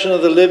protection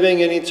of the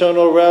living and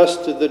eternal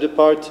rest of the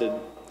departed,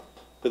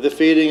 for the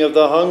feeding of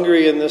the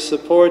hungry and the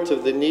support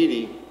of the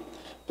needy,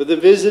 for the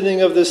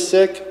visiting of the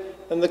sick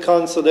and the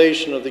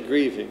consolation of the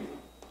grieving.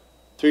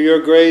 Through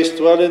your grace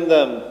dwell in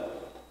them,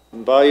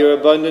 and by your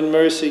abundant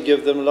mercy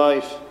give them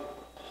life.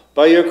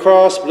 By your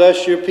cross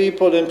bless your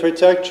people and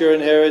protect your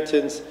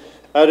inheritance.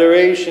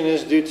 Adoration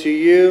is due to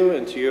you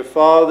and to your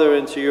Father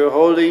and to your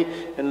Holy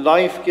and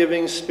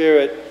life-giving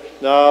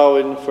Spirit, now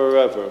and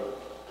forever.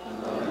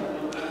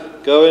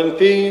 Amen. Go in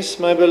peace,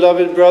 my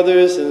beloved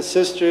brothers and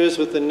sisters,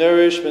 with the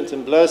nourishment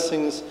and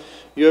blessings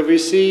you have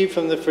received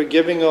from the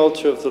forgiving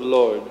altar of the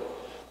Lord.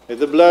 May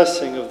the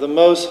blessing of the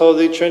most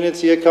holy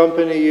Trinity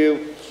accompany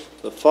you,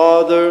 the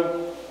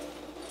Father,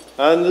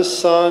 and the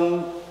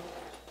Son,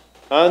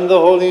 and the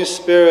Holy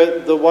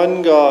Spirit, the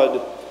one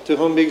God, to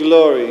whom be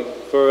glory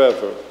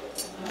forever.